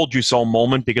an I told you so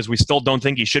moment because we still don't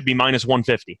think he should be minus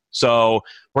 150. So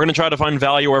we're going to try to find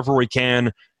value wherever we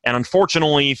can. And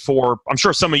unfortunately I'm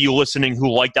sure some of you listening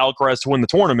who liked Alcaraz to win the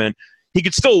tournament, he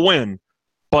could still win.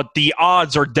 But the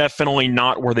odds are definitely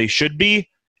not where they should be.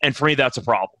 And for me, that's a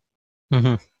problem.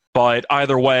 Mm-hmm. But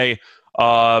either way,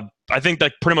 I think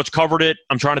that pretty much covered it.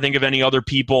 I'm trying to think of any other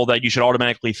people that you should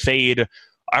automatically fade.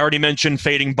 I already mentioned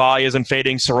fading Baez and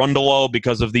fading Cerundolo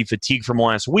because of the fatigue from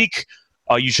last week.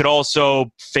 You should also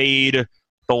fade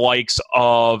the likes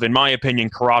of, in my opinion,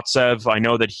 Karatsev. I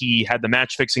know that he had the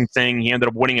match-fixing thing. He ended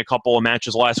up winning a couple of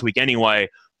matches last week anyway,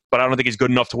 but I don't think he's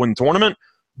good enough to win the tournament.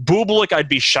 Bublik, I'd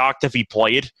be shocked if he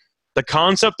played. The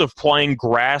concept of playing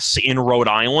grass in Rhode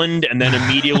Island and then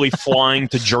immediately flying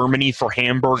to Germany for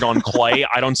Hamburg on clay,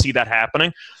 I don't see that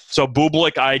happening. So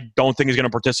Bublik, I don't think he's going to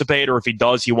participate, or if he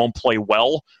does, he won't play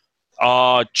well.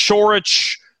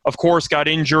 Coric, of course, got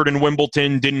injured in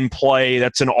Wimbledon, didn't play.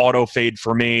 That's an auto fade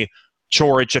for me.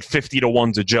 Coric at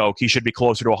 50-1's a joke. He should be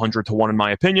closer to 100-1 in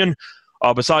my opinion.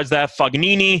 Besides that,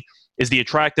 Fognini is the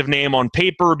attractive name on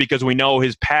paper because we know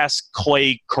his past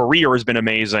clay career has been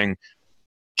amazing.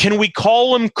 Can we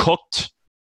call him cooked?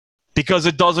 Because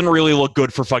it doesn't really look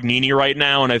good for Fognini right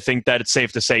now, and I think that it's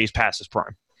safe to say he's past his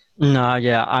prime. No,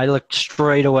 yeah, I look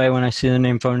straight away when I see the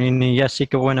name Fognini. Yes, he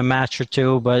could win a match or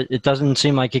two, but it doesn't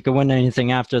seem like he could win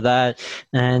anything after that.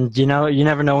 And, you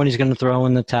never know when he's going to throw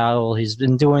in the towel. He's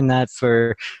been doing that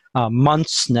for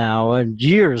months now, and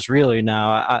years really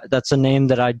now. That's a name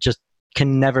that I just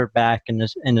can never back in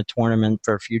a tournament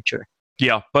for future.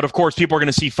 Yeah, but of course people are going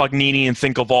to see Fognini and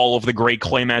think of all of the great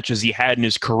clay matches he had in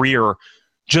his career.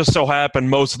 Just so happened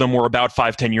most of them were about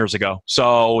 5-10 years ago.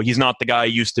 So he's not the guy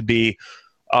he used to be.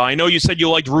 I know you said you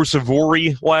liked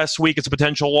Ruusuvuori last week. It's a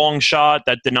potential long shot.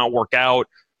 That did not work out.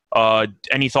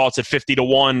 Any thoughts at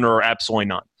 50-1 or absolutely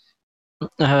not?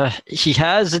 He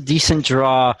has a decent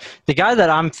draw. The guy that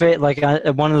I'm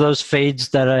one of those fades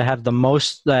that I have the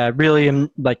most that I really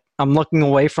am I'm looking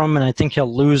away from, and I think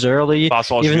he'll lose early.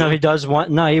 Even though he does he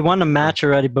won a match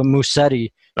already, but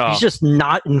Musetti. He's just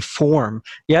not in form.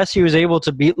 Yes, he was able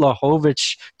to beat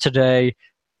Lajovic today,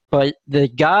 but the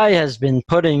guy has been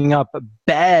putting up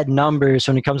bad numbers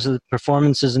when it comes to the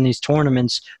performances in these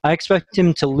tournaments. I expect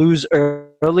him to lose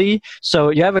early. So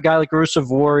you have a guy like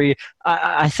Ruusuvuori.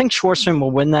 I think Schwartzman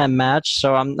will win that match,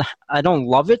 so I don't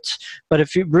love it. But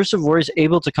if Ruusuvuori is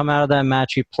able to come out of that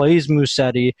match, he plays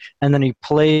Musetti, and then he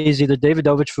plays either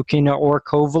Davidovich Fokina or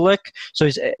Kovalik. So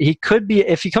he could be,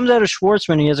 if he comes out of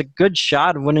Schwartzman, he has a good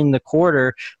shot of winning the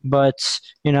quarter. But,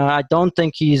 I don't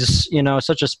think he's,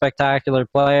 such a spectacular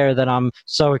player that I'm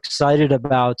so excited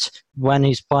about when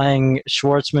he's playing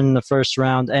Schwartzman in the first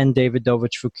round and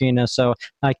Davidovich Fokina. So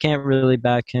I can't really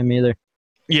back him either.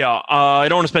 Yeah, I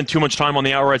don't want to spend too much time on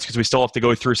the outrights because we still have to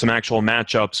go through some actual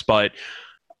matchups, but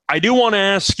I do want to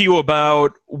ask you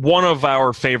about one of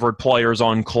our favorite players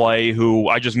on clay who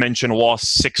I just mentioned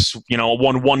lost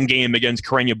won one game against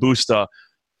Carreño Busta.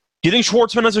 Do you think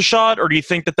Schwartzman has a shot, or do you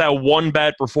think that one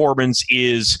bad performance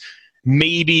is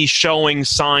maybe showing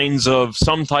signs of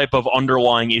some type of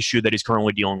underlying issue that he's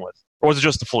currently dealing with? Or was it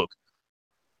just a fluke?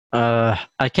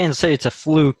 I can't say it's a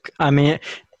fluke. I mean,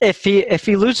 if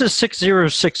he loses 6-0,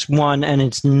 6-1 and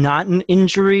it's not an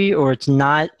injury or it's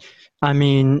not, I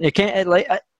mean, it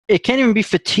can't even be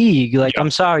fatigue. Like,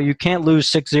 I'm sorry, you can't lose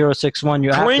 6-0,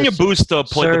 6-1. Carreño Busta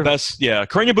played the best. Yeah,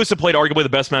 Carreño Busta played arguably the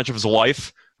best match of his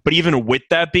life. But even with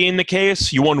that being the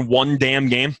case, you won one damn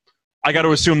game. I got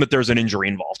to assume that there's an injury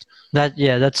involved.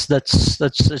 That's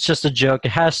it's just a joke.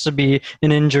 It has to be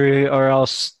an injury, or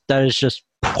else that is just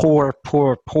poor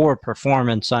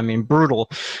performance. I mean, brutal.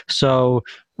 So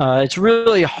it's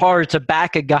really hard to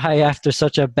back a guy after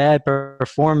such a bad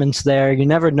performance there. You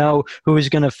never know who he's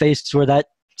going to face where that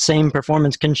same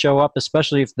performance can show up,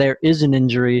 especially if there is an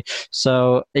injury.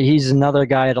 So he's another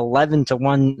guy at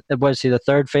 11-1. Was he the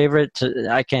third favorite?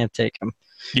 I can't take him.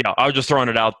 Yeah, I was just throwing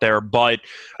it out there, but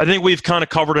I think we've kind of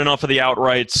covered enough of the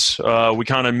outrights. We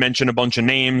kind of mentioned a bunch of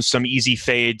names, some easy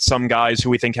fades, some guys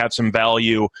who we think have some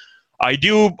value. I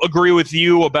do agree with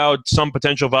you about some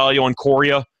potential value on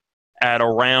Coria at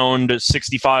around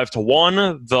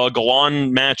 65-1. The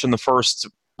Galan match in the first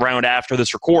round after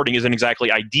this recording isn't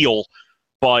exactly ideal,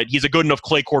 but he's a good enough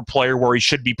clay court player where he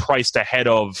should be priced ahead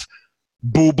of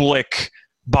Bublik,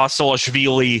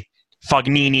 Basilashvili,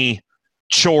 Fognini,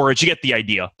 Chorich. You get the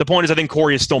idea. The point is, I think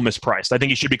Coria is still mispriced. I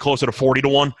think he should be closer to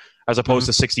 40-1 as opposed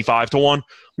to 65-1.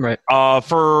 Right.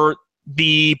 For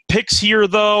the picks here,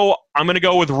 though, I'm going to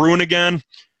go with Rune again.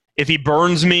 If he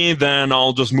burns me, then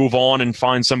I'll just move on and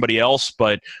find somebody else.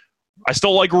 But I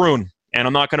still like Rune, and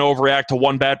I'm not going to overreact to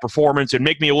one bad performance. It'd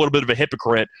make me a little bit of a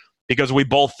hypocrite because we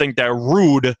both think that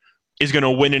Ruud is going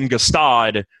to win in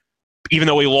Gstaad, even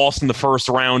though he lost in the first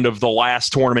round of the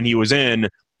last tournament he was in.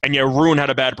 And yet Rune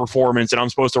had a bad performance, and I'm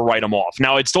supposed to write him off.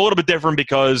 Now, it's a little bit different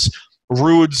because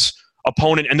Ruud's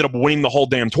opponent ended up winning the whole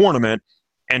damn tournament,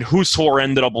 and Husler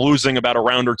ended up losing about a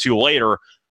round or two later.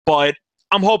 But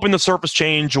I'm hoping the surface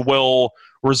change will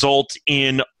result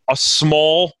in a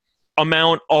small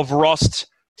amount of rust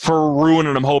for Rune,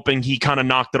 and I'm hoping he kind of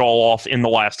knocked it all off in the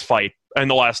last fight.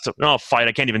 Fight,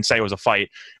 I can't even say it was a fight. It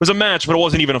was a match, but it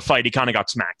wasn't even a fight. He kind of got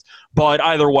smacked. But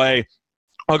either way,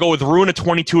 I'll go with Rune at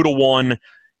 22-1,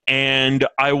 and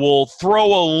I will throw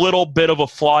a little bit of a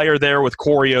flyer there with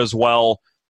Coria as well,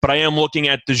 but I am looking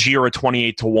at De Geer at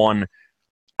 28-1.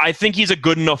 I think he's a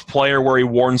good enough player where he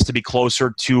warrants to be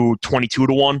closer to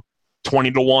 22-1,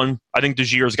 20-1. I think De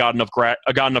Geer's got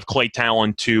enough clay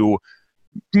talent to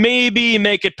maybe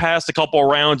make it past a couple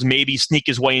of rounds, maybe sneak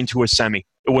his way into a semi.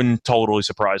 It wouldn't totally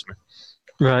surprise me.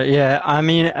 Right, yeah. I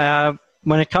mean,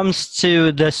 when it comes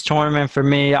to this tournament, for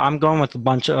me, I'm going with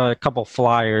a couple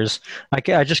flyers.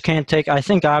 I just can't take. I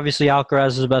think obviously Alcaraz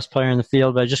is the best player in the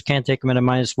field, but I just can't take him at a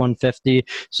 -150.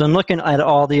 So I'm looking at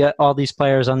all these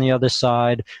players on the other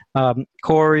side.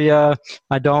 Coria,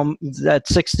 I don't at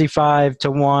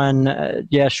 65-1.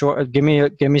 Yeah, sure. Give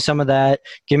me some of that.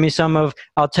 Give me some of.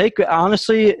 I'll take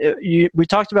honestly. We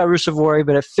talked about Ruusuvuori,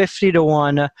 but at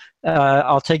 50-1.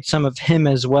 I'll take some of him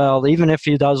as well. Even if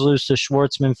he does lose to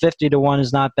Schwartzman, 50-1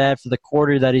 is not bad for the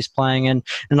quarter that he's playing in.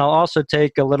 And I'll also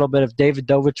take a little bit of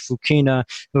Davidovich Fukina,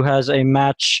 who has a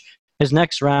match. His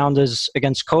next round is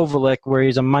against Kovalik, where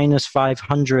he's a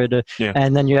 -500. Yeah.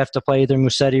 And then you have to play either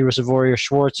Musetti, Ruusuvuori, or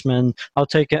Schwartzman. I'll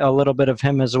take a little bit of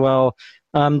him as well.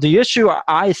 The issue,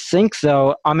 I think,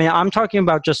 though, I mean, I'm talking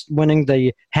about just winning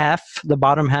the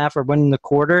bottom half, or winning the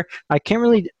quarter. I can't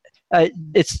really.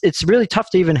 It's really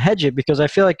tough to even hedge it, because I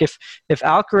feel like if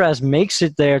Alcaraz makes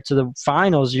it there to the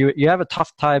finals, you have a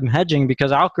tough time hedging,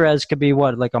 because Alcaraz could be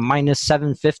like a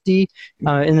 -750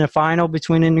 in the final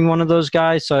between any one of those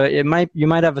guys. So you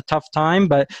might have a tough time,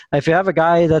 but if you have a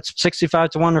guy that's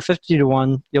 65-1 or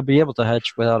 50-1, you'll be able to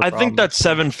hedge without a problem. I think that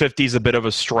 750 is a bit of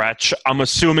a stretch. I'm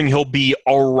assuming he'll be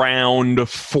around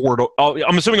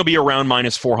I'm assuming he'll be around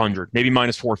 -400, maybe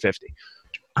 -450.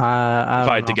 If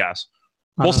I had to guess.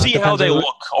 We'll see how they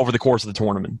look over the course of the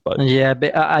tournament. But yeah,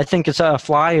 but I think it's a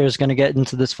Flyer is going to get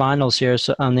into this finals here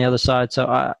on the other side. So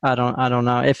I don't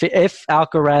know if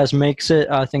Alcaraz makes it.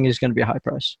 I think he's going to be a high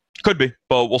price. Could be,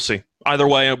 but we'll see. Either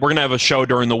way, we're going to have a show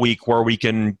during the week where we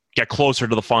can get closer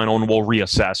to the final and we'll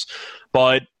reassess.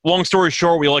 But long story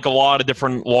short, we like a lot of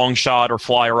different long shot or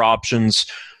flyer options.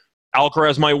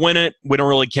 Alcaraz might win it. We don't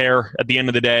really care. At the end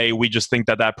of the day, we just think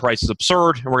that price is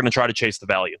absurd, and we're going to try to chase the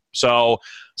value. So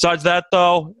besides that,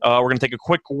 though, we're going to take a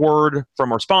quick word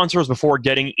from our sponsors before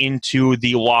getting into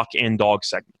the Lock and Dog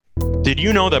segment. Did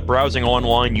you know that browsing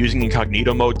online using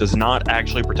incognito mode does not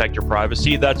actually protect your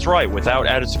privacy? That's right. Without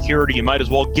added security, you might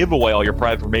as well give away all your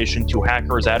private information to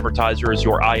hackers, advertisers,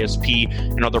 your ISP,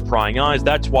 and other prying eyes.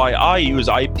 That's why I use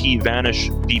IPVanish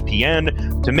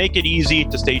VPN to make it easy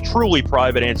to stay truly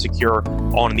private and secure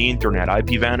on the internet.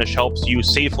 IPVanish helps you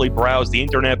safely browse the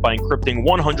internet by encrypting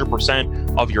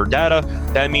 100% of your data.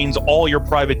 That means all your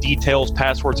private details,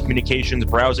 passwords, communications,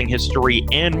 browsing history,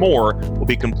 and more will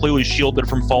be completely shielded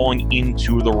from falling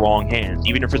into the wrong hands.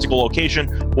 Even your physical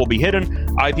location will be hidden.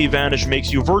 IPVanish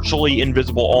makes you virtually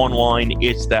invisible online.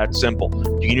 It's that simple.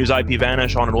 You can use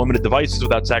IPVanish on unlimited devices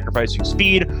without sacrificing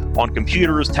speed, on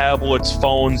computers, tablets,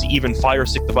 phones, even Fire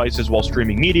Stick devices while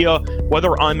streaming media.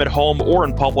 Whether I'm at home or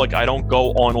in public, I don't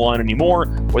go online anymore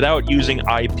without using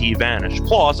IPVanish.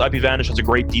 Plus, IPVanish has a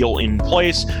great deal in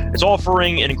place. It's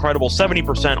offering an incredible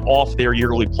 70% off their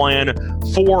yearly plan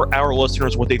for our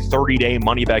listeners with a 30-day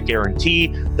money-back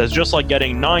guarantee. That's just like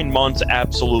getting 9 months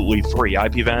absolutely free.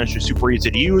 IPVanish is super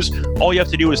easy to use. All you have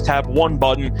to do is tap one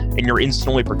button and you're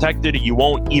instantly protected. You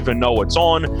won't even know it's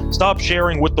on. Stop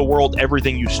sharing with the world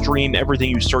everything you stream,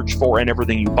 everything you search for, and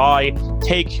everything you buy.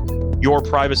 Take your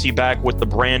privacy back with the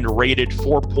brand rated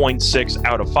 4.6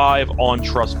 out of 5 on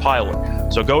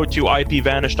Trustpilot. So go to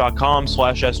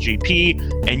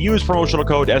ipvanish.com/SGP and use promotional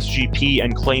code SGP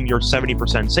and claim your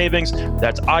 70% savings.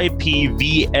 That's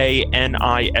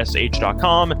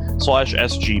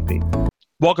ipvanish.com/SGP.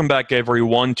 Welcome back,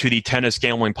 everyone, to the Tennis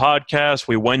Gambling Podcast.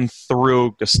 We went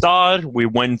through Gstaad, we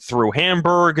went through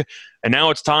Hamburg, and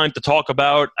now it's time to talk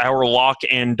about our lock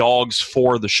and dogs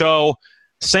for the show.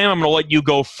 Sam, I'm going to let you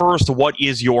go first. What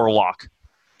is your lock?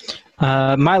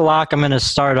 My lock, I'm going to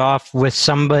start off with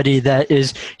somebody that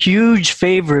is huge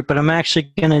favorite, but I'm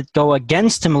actually going to go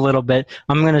against him a little bit.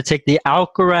 I'm going to take the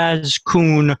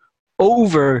Alcaraz-Kuhn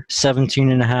over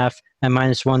 17.5 at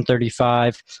minus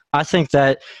 135. I think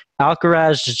that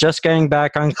Alcaraz is just getting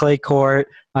back on clay court.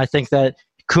 I think that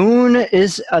Kuhn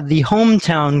is the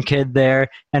hometown kid there,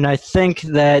 and I think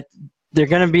that they're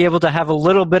going to be able to have a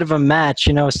little bit of a match.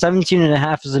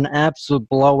 17.5 is an absolute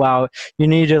blowout. You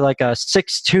need like a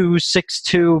 6-2,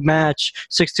 6-2 match,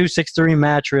 6-2, 6-3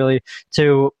 match, really,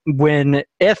 to win.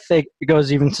 If it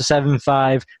goes even to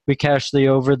 7-5, we cash the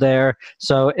over there.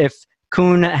 So if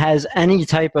Kuhn has any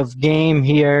type of game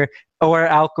here, or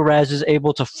Alcaraz is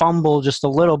able to fumble just a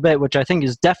little bit, which I think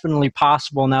is definitely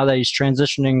possible now that he's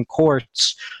transitioning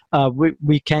courts, we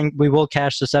will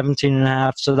cash the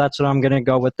 17.5. So that's what I'm going to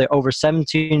go with, the over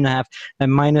 17.5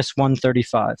 and minus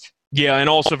 135. Yeah, and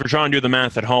also if you're trying to do the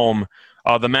math at home,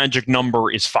 the magic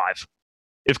number is 5.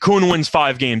 If Kuhn wins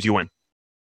 5 games, you win.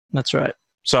 That's right.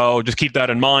 So just keep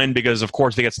that in mind because, of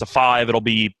course, if he gets to 5, it'll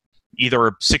be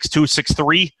either 6-2,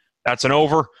 6-3. That's an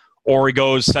over. Or he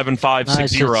goes 7-5,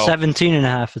 6-0.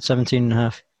 17.5. It's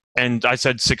 17.5. And I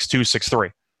said 6-2,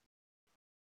 6-3.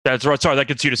 That's right. Sorry, that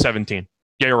gets you to 17.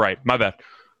 Yeah, you're right. My bad.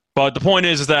 But the point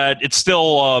is that it's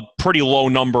still a pretty low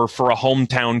number for a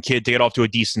hometown kid to get off to a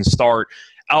decent start.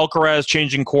 Alcaraz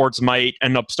changing courts might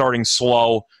end up starting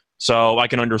slow, so I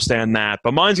can understand that.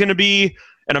 But mine's going to be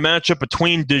in a matchup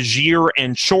between De Gea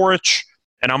and Coric,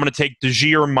 and I'm going to take De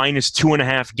Gea minus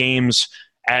 2.5 games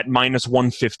at minus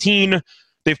 115.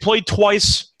 They've played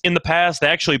twice in the past. They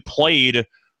actually played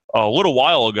a little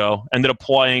while ago, ended up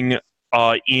playing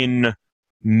in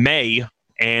May,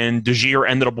 and De Gea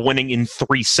ended up winning in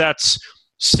 3 sets,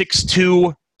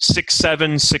 6-2,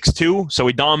 6-7, 6-2. So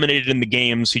he dominated in the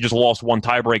games. He just lost one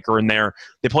tiebreaker in there.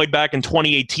 They played back in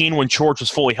 2018 when Coric was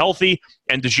fully healthy,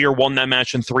 and De Gea won that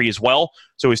match in 3 as well.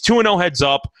 So he's 2-0 heads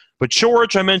up. But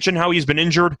Coric, I mentioned how he's been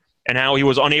injured and how he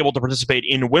was unable to participate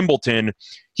in Wimbledon.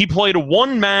 He played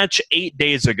 1 match 8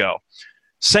 days ago.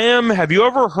 Sam, have you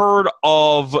ever heard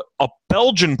of a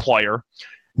Belgian player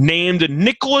named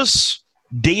Nicolas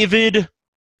David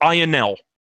Ionel?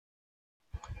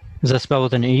 Is that spelled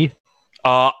with an E?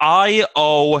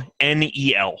 Ionel.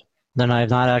 Then I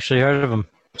have not actually heard of him.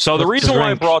 So the reason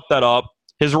why I brought that up,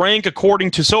 his rank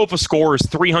according to SofaScore is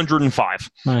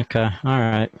 305. Okay, all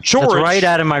right. Coric, that's right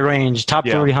out of my range. Top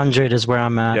 300 is where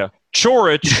I'm at. Yeah.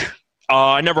 Coric,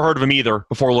 I never heard of him either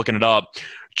before looking it up.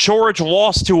 Coric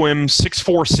lost to him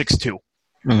 6-4,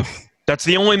 6-2. That's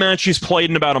the only match he's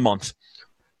played in about a month.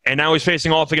 And now he's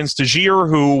facing off against De Gea,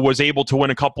 who was able to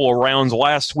win a couple of rounds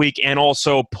last week and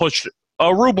also pushed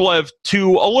Rublev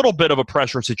to a little bit of a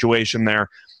pressure situation there.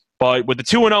 But with the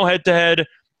 2-0 head-to-head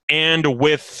and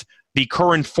with the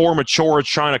current form of Coric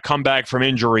trying to come back from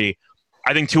injury,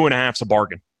 I think 2.5 is a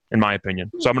bargain, in my opinion.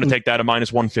 So I'm going to take that at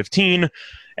minus 115.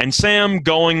 Yeah. And Sam,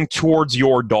 going towards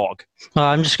your dog.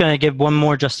 I'm just going to give one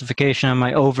more justification on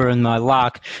my over and my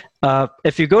lock.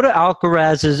 If you go to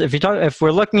Alcaraz's, if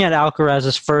we're looking at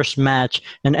Alcaraz's first match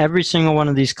in every single one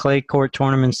of these clay court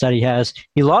tournaments that he has,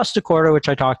 he lost a quarter, which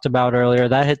I talked about earlier.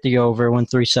 That hit the over, won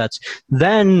 3 sets.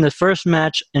 Then the first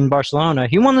match in Barcelona,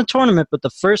 he won the tournament, but the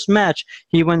first match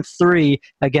he went 3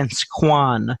 against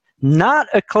Juan. Not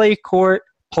a clay court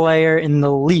player in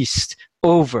the least.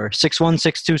 Over 6-1,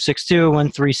 6-2, 6-2, won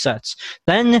 3 sets.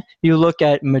 Then you look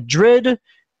at Madrid,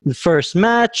 the first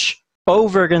match,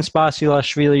 over against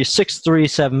Basilashvili,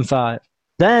 6-3, 7-5.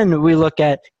 Then we look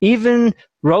at even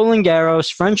Roland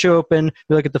Garros, French Open.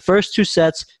 We look at the first 2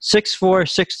 sets, 6-4,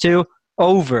 6-2,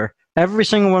 over. Every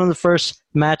single one of the first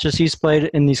matches he's played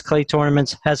in these clay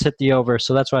tournaments has hit the over,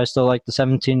 so that's why I still like the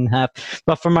 17.5.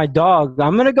 But for my dog,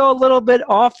 I'm going to go a little bit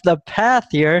off the path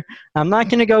here. I'm not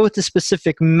going to go with the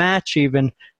specific match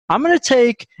even. I'm going to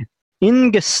take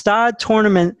in Gstaad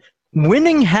tournament,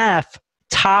 winning half,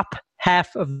 top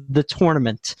half of the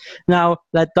tournament. Now,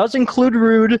 that does include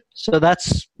Ruud, so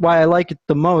that's why I like it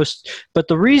the most. But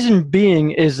the reason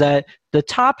being is that the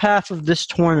top half of this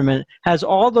tournament has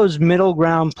all those middle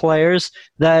ground players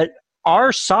that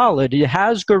are solid. It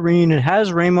has Garin, it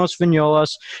has Ramos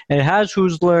Vignolas, it has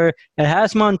Husler, it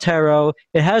has Montero,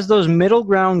 it has those middle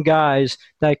ground guys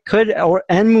that could,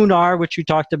 and Munar, which you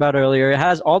talked about earlier. It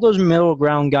has all those middle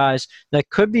ground guys that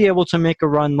could be able to make a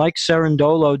run like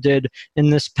Cerundolo did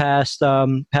in this past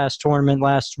tournament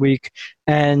last week.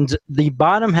 And the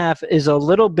bottom half is a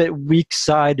little bit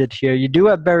weak-sided here. You do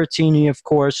have Berrettini, of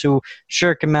course, who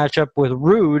sure can match up with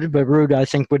Ruud, but Ruud, I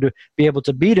think, would be able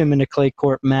to beat him in a clay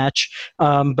court match.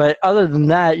 But other than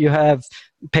that, you have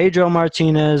Pedro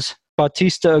Martinez,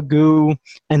 Bautista Agut,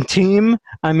 and Thiem.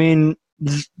 I mean,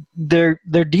 they're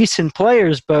decent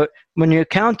players, but when you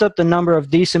count up the number of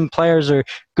decent players or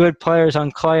good players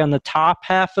on clay on the top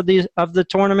half of the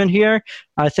tournament here,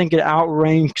 I think it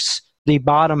outranks the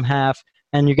bottom half,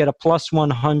 and you get a plus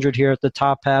 100 here at the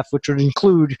top half, which would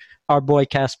include our boy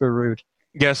Casper Ruud.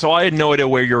 Yeah, so I had no idea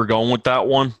where you were going with that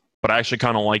one, but I actually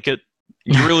kind of like it.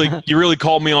 You really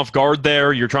called me off guard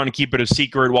there. You're trying to keep it a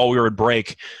secret while we were at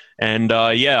break. And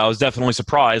yeah, I was definitely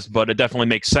surprised, but it definitely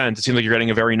makes sense. It seems like you're getting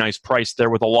a very nice price there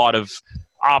with a lot of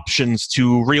options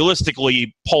to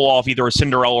realistically pull off either a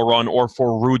Cinderella run or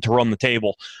for Ruud to run the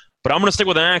table. But I'm going to stick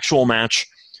with an actual match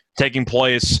taking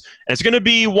place. And it's going to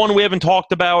be one we haven't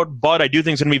talked about, but I do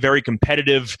think it's going to be very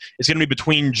competitive. It's going to be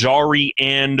between Jarry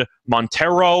and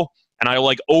Montero, and I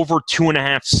like over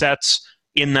 2.5 sets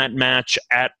in that match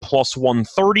at plus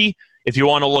 130. If you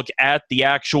want to look at the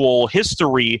actual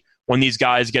history when these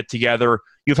guys get together,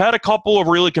 you've had a couple of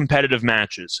really competitive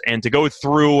matches. And to go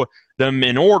through them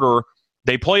in order,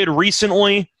 they played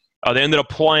recently. They ended up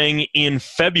playing in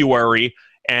February,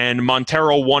 and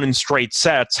Montero won in straight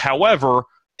sets. However,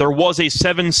 there was a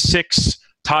 7-6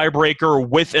 tiebreaker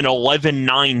with an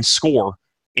 11-9 score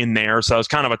in there, so it was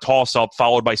kind of a toss-up,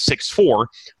 followed by 6-4.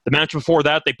 The match before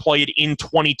that, they played in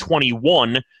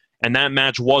 2021, and that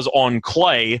match was on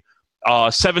clay,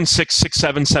 7-6,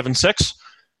 6-7, 7-6.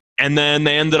 And then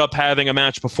they ended up having a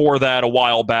match before that a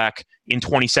while back in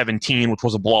 2017, which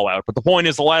was a blowout. But the point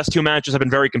is, the last 2 matches have been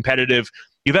very competitive.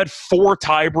 You've had 4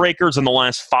 tiebreakers in the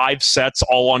last 5 sets,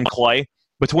 all on clay,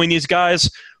 between these guys.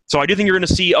 So I do think you're going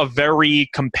to see a very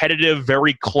competitive,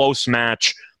 very close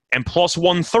match. And plus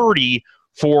 130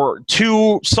 for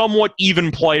 2 somewhat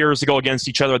even players to go against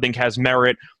each other, I think has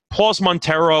merit. Plus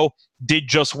Montero did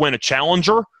just win a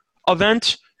challenger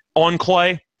event on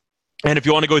clay. And if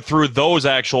you want to go through those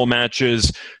actual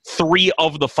matches, 3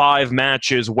 of the 5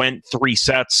 matches went 3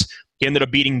 sets. He ended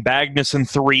up beating Bagnes in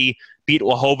 3, beat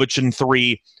Lajovic in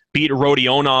 3, beat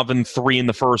Rodionov in 3 in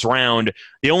the first round.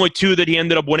 The only 2 that he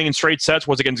ended up winning in straight sets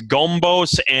was against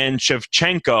Gombos and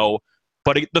Shevchenko.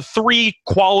 But the 3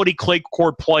 quality clay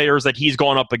court players that he's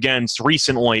gone up against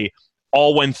recently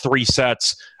all went 3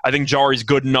 sets. I think Jarry's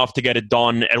good enough to get it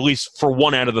done, at least for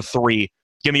 1 out of the 3.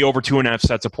 Give me over 2.5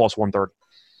 sets at plus 130.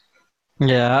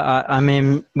 Yeah, I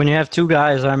mean, when you have 2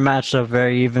 guys that are matched up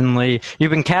very evenly, you've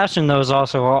been cashing those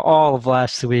also all of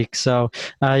last week. So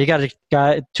you got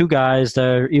 2 guys that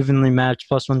are evenly matched,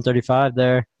 plus 135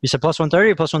 there. You said plus 130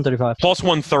 or plus 135? Plus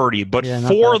 130, but yeah,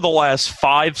 4 of the last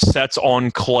 5 sets on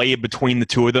clay between the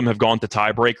 2 of them have gone to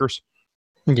tiebreakers.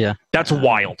 Yeah. That's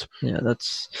wild. Yeah,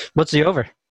 what's the over?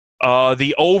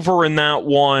 The over in that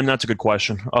one, that's a good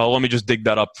question. Let me just dig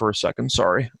that up for a second.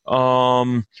 Sorry.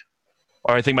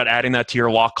 Are you thinking about adding that to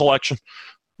your lock collection?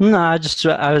 No, I just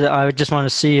want to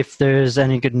see if there's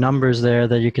any good numbers there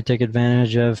that you could take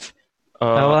advantage of.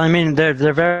 Well, I mean, they're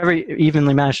very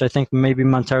evenly matched. I think maybe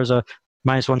Montero's a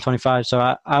minus 125.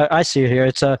 So I see it here.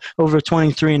 It's over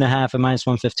 23.5 at minus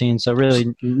 115. So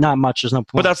really not much. There's no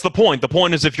point. But that's the point. The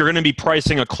point is if you're going to be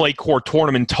pricing a clay court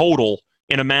tournament total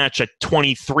in a match at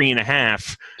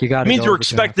 23.5, it means you're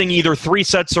expecting either 3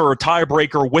 sets or a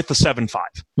tiebreaker with a 7-5.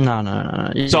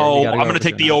 No. So I'm going to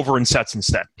take the over in sets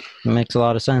instead. It makes a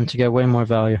lot of sense. You get way more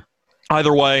value.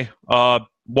 Either way,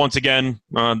 once again,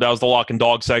 that was the lock and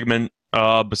dog segment.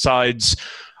 Besides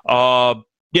our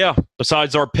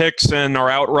picks and our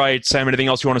outrights, Sam, anything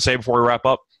else you want to say before we wrap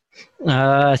up?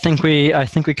 I think we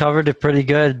covered it pretty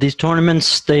good. These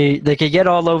tournaments, they could get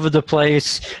all over the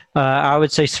place. I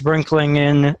would say sprinkling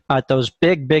in at those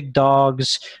big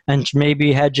dogs and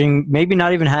maybe hedging, maybe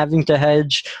not even having to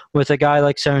hedge with a guy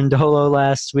like Cerundolo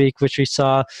last week, which we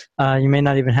saw. You may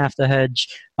not even have to hedge.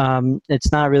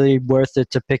 It's not really worth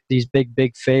it to pick these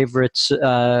big favorites,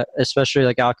 especially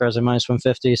like Alcaraz at minus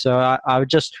 150. So I would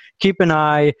just keep an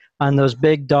eye on those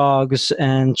big dogs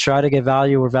and try to get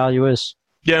value where value is.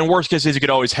 Yeah, in worst case, you could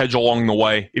always hedge along the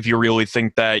way if you really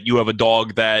think that you have a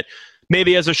dog that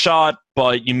maybe has a shot,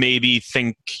 but you maybe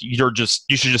think you should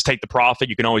just take the profit.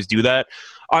 You can always do that.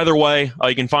 Either way,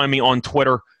 you can find me on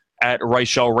Twitter at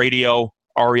Reichel Radio,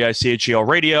 REICHEL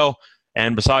Radio.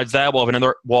 And besides that,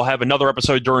 we'll have another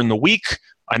episode during the week.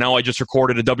 I know I just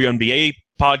recorded a WNBA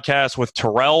podcast with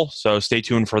Terrell, so stay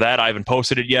tuned for that. I haven't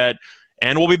posted it yet,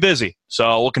 and we'll be busy.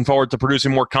 So looking forward to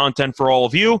producing more content for all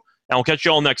of you, and we'll catch you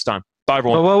all next time. Bye,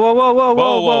 everyone.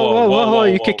 Whoa.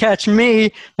 You could catch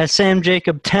me at Sam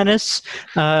Jacob Tennis.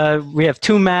 We have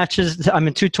 2 matches.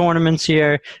 2 tournaments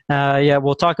here.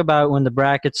 We'll talk about when the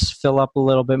brackets fill up a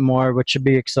little bit more, which should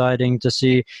be exciting to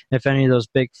see if any of those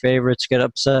big favorites get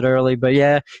upset early. But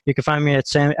yeah, you can find me at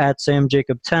Sam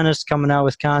Jacob Tennis, coming out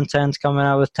with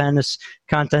tennis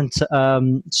content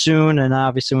soon, and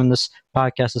obviously when this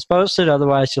podcast is posted.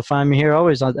 Otherwise, you'll find me here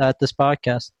always at this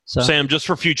podcast. So, Sam, just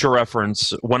for future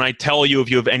reference, when I tell you if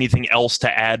you have anything else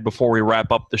to add before we wrap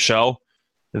up the show,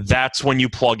 that's when you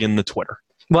plug in the Twitter.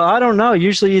 Well, I don't know.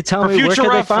 Usually you tell me where can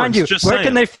they find you. Where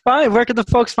can the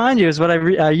folks find you is what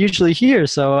I usually hear.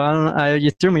 So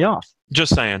you threw me off.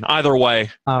 Just saying. Either way,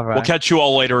 all right. We'll catch you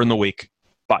all later in the week.